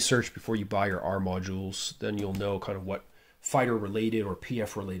a bit of research before you buy your R modules, then you'll know kind of what fighter-related or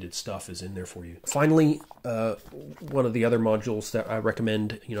PF-related stuff is in there for you. Finally, one of the other modules that I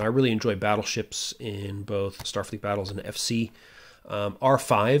recommend, you know, I really enjoy battleships in both Starfleet Battles and FC.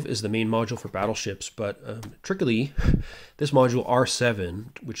 R5 is the main module for battleships, but trickily, this module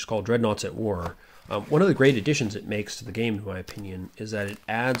R7, which is called Dreadnoughts at War, one of the great additions it makes to the game, in my opinion, is that it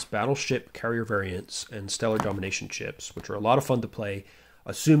adds battleship carrier variants and stellar domination ships, which are a lot of fun to play,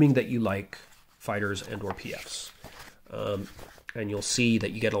 assuming that you like fighters and or PFs. And you'll see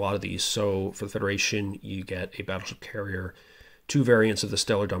that you get a lot of these. So for the Federation, you get a battleship carrier, 2 variants of the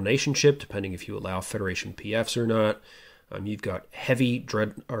stellar domination ship, depending if you allow Federation PFs or not. You've got heavy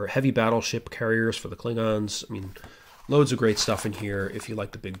battleship carriers for the Klingons. I mean, loads of great stuff in here if you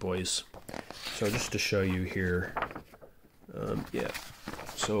like the big boys. So just to show you here, yeah.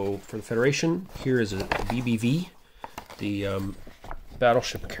 So for the Federation, here is a BBV, the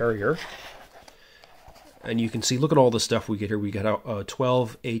battleship carrier. And you can see, look at all the stuff we get here. We get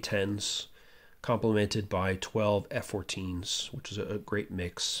 12 A-10s complemented by 12 F-14s, which is a great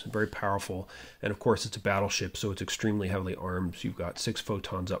mix, very powerful. And of course, it's a battleship, so it's extremely heavily armed. You've got 6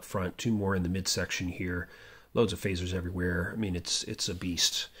 photons up front, 2 more in the midsection here, loads of phasers everywhere. I mean, it's a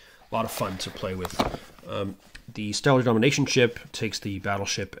beast. A lot of fun to play with. The Stellar Domination ship takes the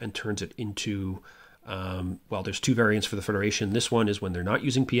battleship and turns it into, well, there's 2 variants for the Federation. This one is when they're not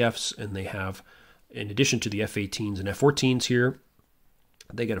using PFs, and they have, in addition to the F-18s and F-14s here,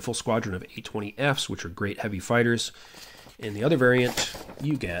 they get a full squadron of A-20Fs, which are great heavy fighters. In the other variant,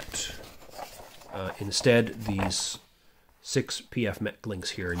 you get instead these 6 PF mech links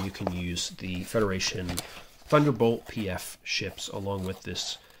here, and you can use the Federation Thunderbolt PF ships along with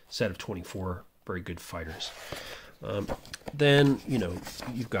this set of 24 very good fighters. Then, you know,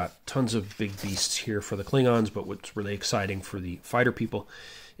 you've got tons of big beasts here for the Klingons, but what's really exciting for the fighter people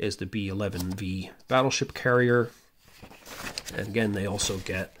is the B-11V battleship carrier. And again, they also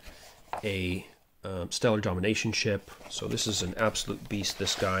get a stellar domination ship. So this is an absolute beast,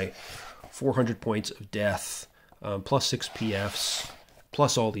 this guy. 400 points of death, plus 6 PFs,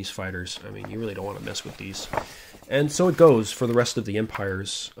 plus all these fighters. I mean, you really don't want to mess with these. And so it goes for the rest of the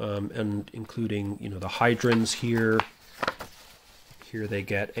empires, and including, you know, the Hydrons here. Here they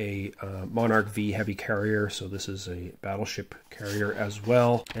get a Monarch V heavy carrier, so this is a battleship carrier as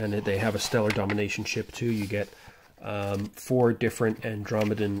well. And they have a stellar domination ship too. You get 4 different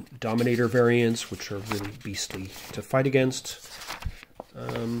Andromedan Dominator variants, which are really beastly to fight against.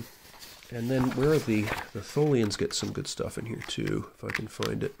 And then where are the Tholians get some good stuff in here too, if I can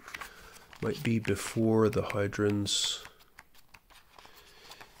find it. Might be before the Hydrons.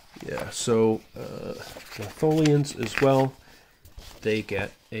 Yeah, so the Tholians as well. They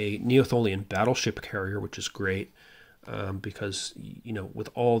get a Neotholian battleship carrier, which is great because, you know,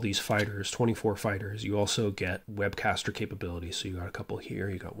 with all these fighters, 24 fighters, you also get webcaster capability. So you got a couple here,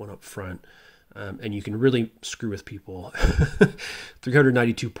 you got one up front, and you can really screw with people.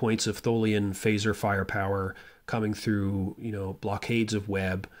 392 points of Tholian phaser firepower coming through, you know, blockades of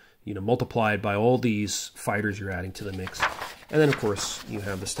web, you know, multiplied by all these fighters you're adding to the mix. And then, of course, you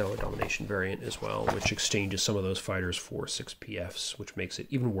have the Stellar Domination variant as well, which exchanges some of those fighters for 6 PFs, which makes it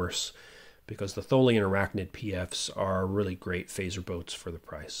even worse because the Tholian Arachnid PFs are really great phaser boats for the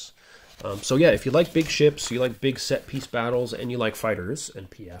price. So yeah, if you like big ships, you like big set-piece battles, and you like fighters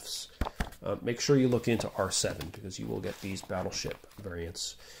and PFs, make sure you look into R7 because you will get these battleship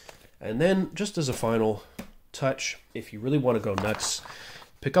variants. And then, just as a final touch, if you really want to go nuts,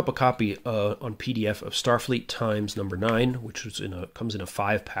 pick up a copy on PDF of Starfleet Times #9, which is comes in a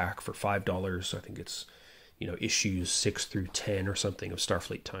 5-pack for $5. I think it's, you know, issues 6 through 10 or something of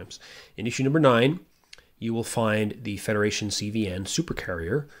Starfleet Times. In issue #9, you will find the Federation CVN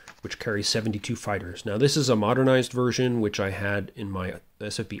supercarrier, which carries 72 fighters. Now, this is a modernized version, which I had in my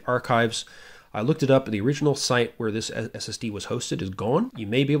SFB archives. I looked it up. The original site where this SSD was hosted is gone. You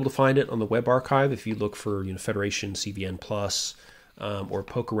may be able to find it on the web archive if you look for, you know, Federation CVN Plus. Or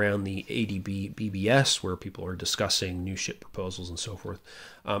poke around the ADB BBS where people are discussing new ship proposals and so forth.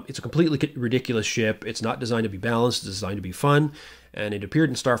 It's a completely ridiculous ship. It's not designed to be balanced. It's designed to be fun. And it appeared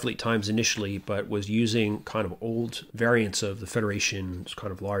in Starfleet Times initially, but was using kind of old variants of the Federation's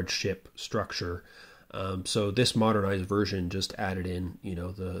kind of large ship structure. So this modernized version just added in, you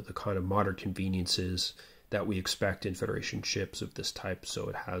know, the kind of modern conveniences that we expect in Federation ships of this type. So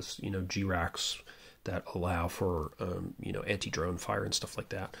it has, you know, G-racks that allow for, you know, anti-drone fire and stuff like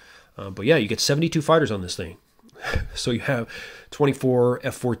that. But yeah, you get 72 fighters on this thing. So you have 24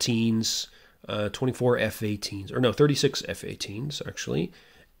 F-14s, 24 F-18s, or no, 36 F-18s actually,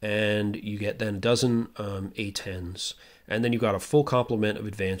 and you get then a dozen A-10s, and then you've got a full complement of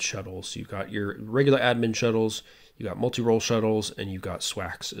advanced shuttles. You've got your regular admin shuttles, you got multi-role shuttles, and you've got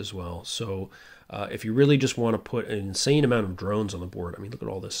SWACs as well. So if you really just want to put an insane amount of drones on the board, I mean, look at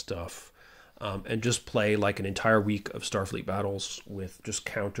all this stuff. And just play like an entire week of Starfleet battles with just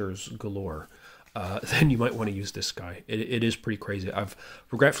counters galore, then you might want to use this guy. It is pretty crazy.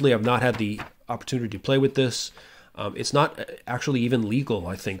 Regretfully, I've not had the opportunity to play with this. It's not actually even legal,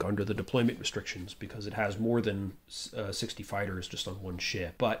 I think, under the deployment restrictions because it has more than 60 fighters just on one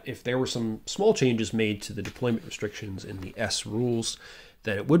ship. But if there were some small changes made to the deployment restrictions in the S rules,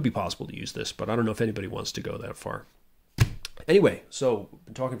 then it would be possible to use this. But I don't know if anybody wants to go that far. Anyway, so I've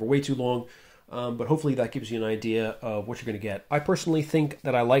been talking for way too long. But hopefully that gives you an idea of what you're going to get. I personally think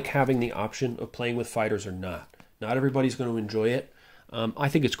that I like having the option of playing with fighters or not. Not everybody's going to enjoy it. I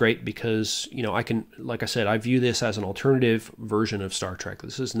think it's great because, you know, I can, like I said, I view this as an alternative version of Star Trek.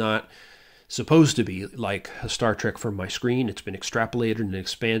 This is not supposed to be like a Star Trek from my screen. It's been extrapolated and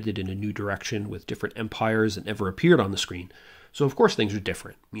expanded in a new direction with different empires that never appeared on the screen. So, of course, things are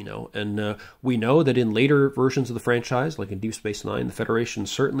different, you know, and we know that in later versions of the franchise, like in Deep Space Nine, the Federation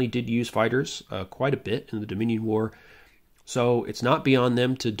certainly did use fighters quite a bit in the Dominion War. So it's not beyond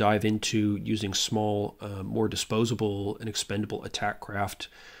them to dive into using small, more disposable and expendable attack craft.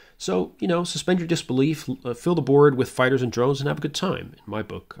 So, you know, suspend your disbelief, fill the board with fighters and drones and have a good time, in my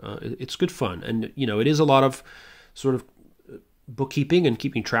book. It's good fun. And, you know, it is a lot of sort of bookkeeping and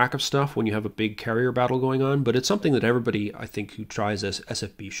keeping track of stuff when you have a big carrier battle going on, but it's something that everybody, I think, who tries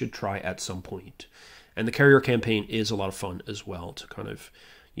SFB should try at some point. And the carrier campaign is a lot of fun as well to kind of,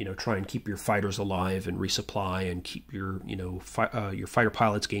 you know, try and keep your fighters alive and resupply and keep your, you know, your fighter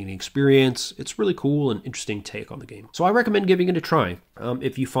pilots gaining experience. It's really cool and interesting take on the game. So I recommend giving it a try.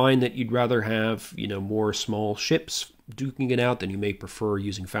 If you find that you'd rather have, you know, more small ships duking it out, then you may prefer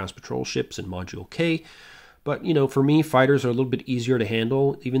using fast patrol ships in Module K. But, you know, for me, fighters are a little bit easier to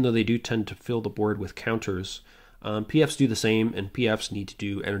handle, even though they do tend to fill the board with counters. PFs do the same, and PFs need to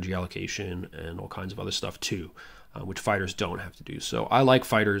do energy allocation and all kinds of other stuff too, which fighters don't have to do. So I like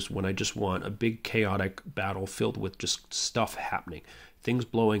fighters when I just want a big chaotic battle filled with just stuff happening, things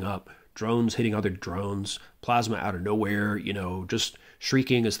blowing up, drones hitting other drones, plasma out of nowhere, just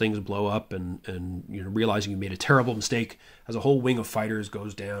shrieking as things blow up, and realizing you made a terrible mistake as a whole wing of fighters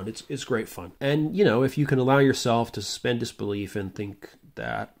goes down. It's great fun. And if you can allow yourself to suspend disbelief and think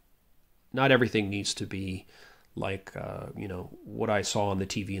that not everything needs to be like what I saw on the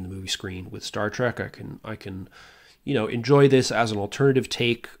TV and the movie screen with Star Trek, I can enjoy this as an alternative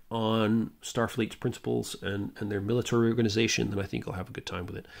take on Starfleet's principles and their military organization, then I think I'll have a good time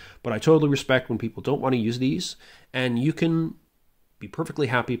with it. But I totally respect when people don't want to use these, and you can be perfectly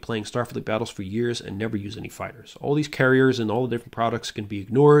happy playing Starfleet battles for years and never use any fighters. All these carriers and all the different products can be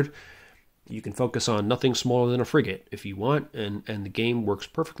ignored. You can focus on nothing smaller than a frigate if you want, and the game works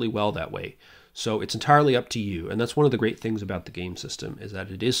perfectly well that way. So it's entirely up to you, and that's one of the great things about the game system, is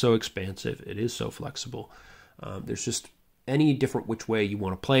that it is so expansive, it is so flexible. There's just any different which way you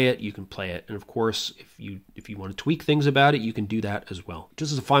want to play it, you can play it. And of course, if you want to tweak things about it, you can do that as well.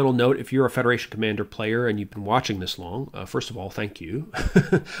 Just as a final note, if you're a Federation Commander player and you've been watching this long, first of all, thank you.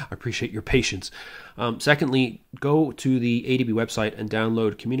 I appreciate your patience. Secondly, go to the ADB website and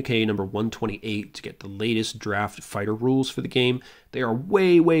download Communique number 128 to get the latest draft fighter rules for the game. They are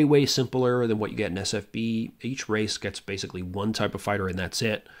way, way, way simpler than what you get in SFB. Each race gets basically one type of fighter, and that's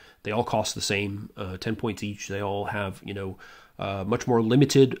it. They all cost the same, 10 points each. They all have, much more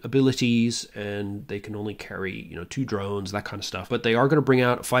limited abilities, and they can only carry, 2 drones, that kind of stuff. But they are going to bring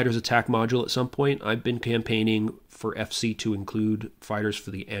out a fighter's attack module at some point. I've been campaigning for FC to include fighters for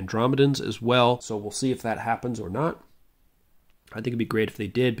the Andromedans as well, so we'll see if that happens or not. I think it'd be great if they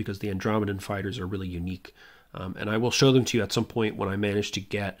did, because the Andromedan fighters are really unique. And I will show them to you at some point when I manage to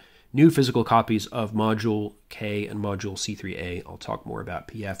get new physical copies of Module K and Module C3A. I'll talk more about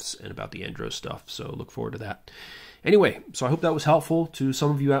PFs and about the Andro stuff, so look forward to that. Anyway, so I hope that was helpful to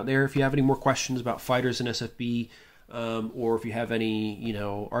some of you out there. If you have any more questions about fighters in SFB, or if you have any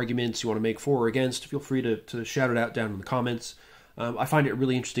arguments you want to make for or against, feel free to shout it out down in the comments. I find it a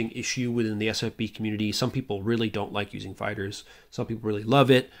really interesting issue within the SFB community. Some people really don't like using fighters. Some people really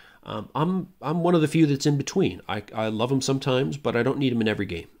love it. I'm one of the few that's in between. I love them sometimes, but I don't need them in every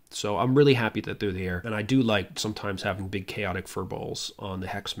game. So I'm really happy that they're there, and I do like sometimes having big chaotic furballs on the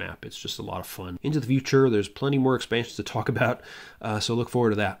hex map. It's just a lot of fun. Into the future, there's plenty more expansions to talk about, so look forward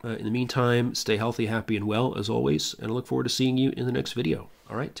to that. In the meantime, stay healthy, happy, and well, as always, and I look forward to seeing you in the next video.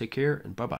 All right, take care, and bye-bye.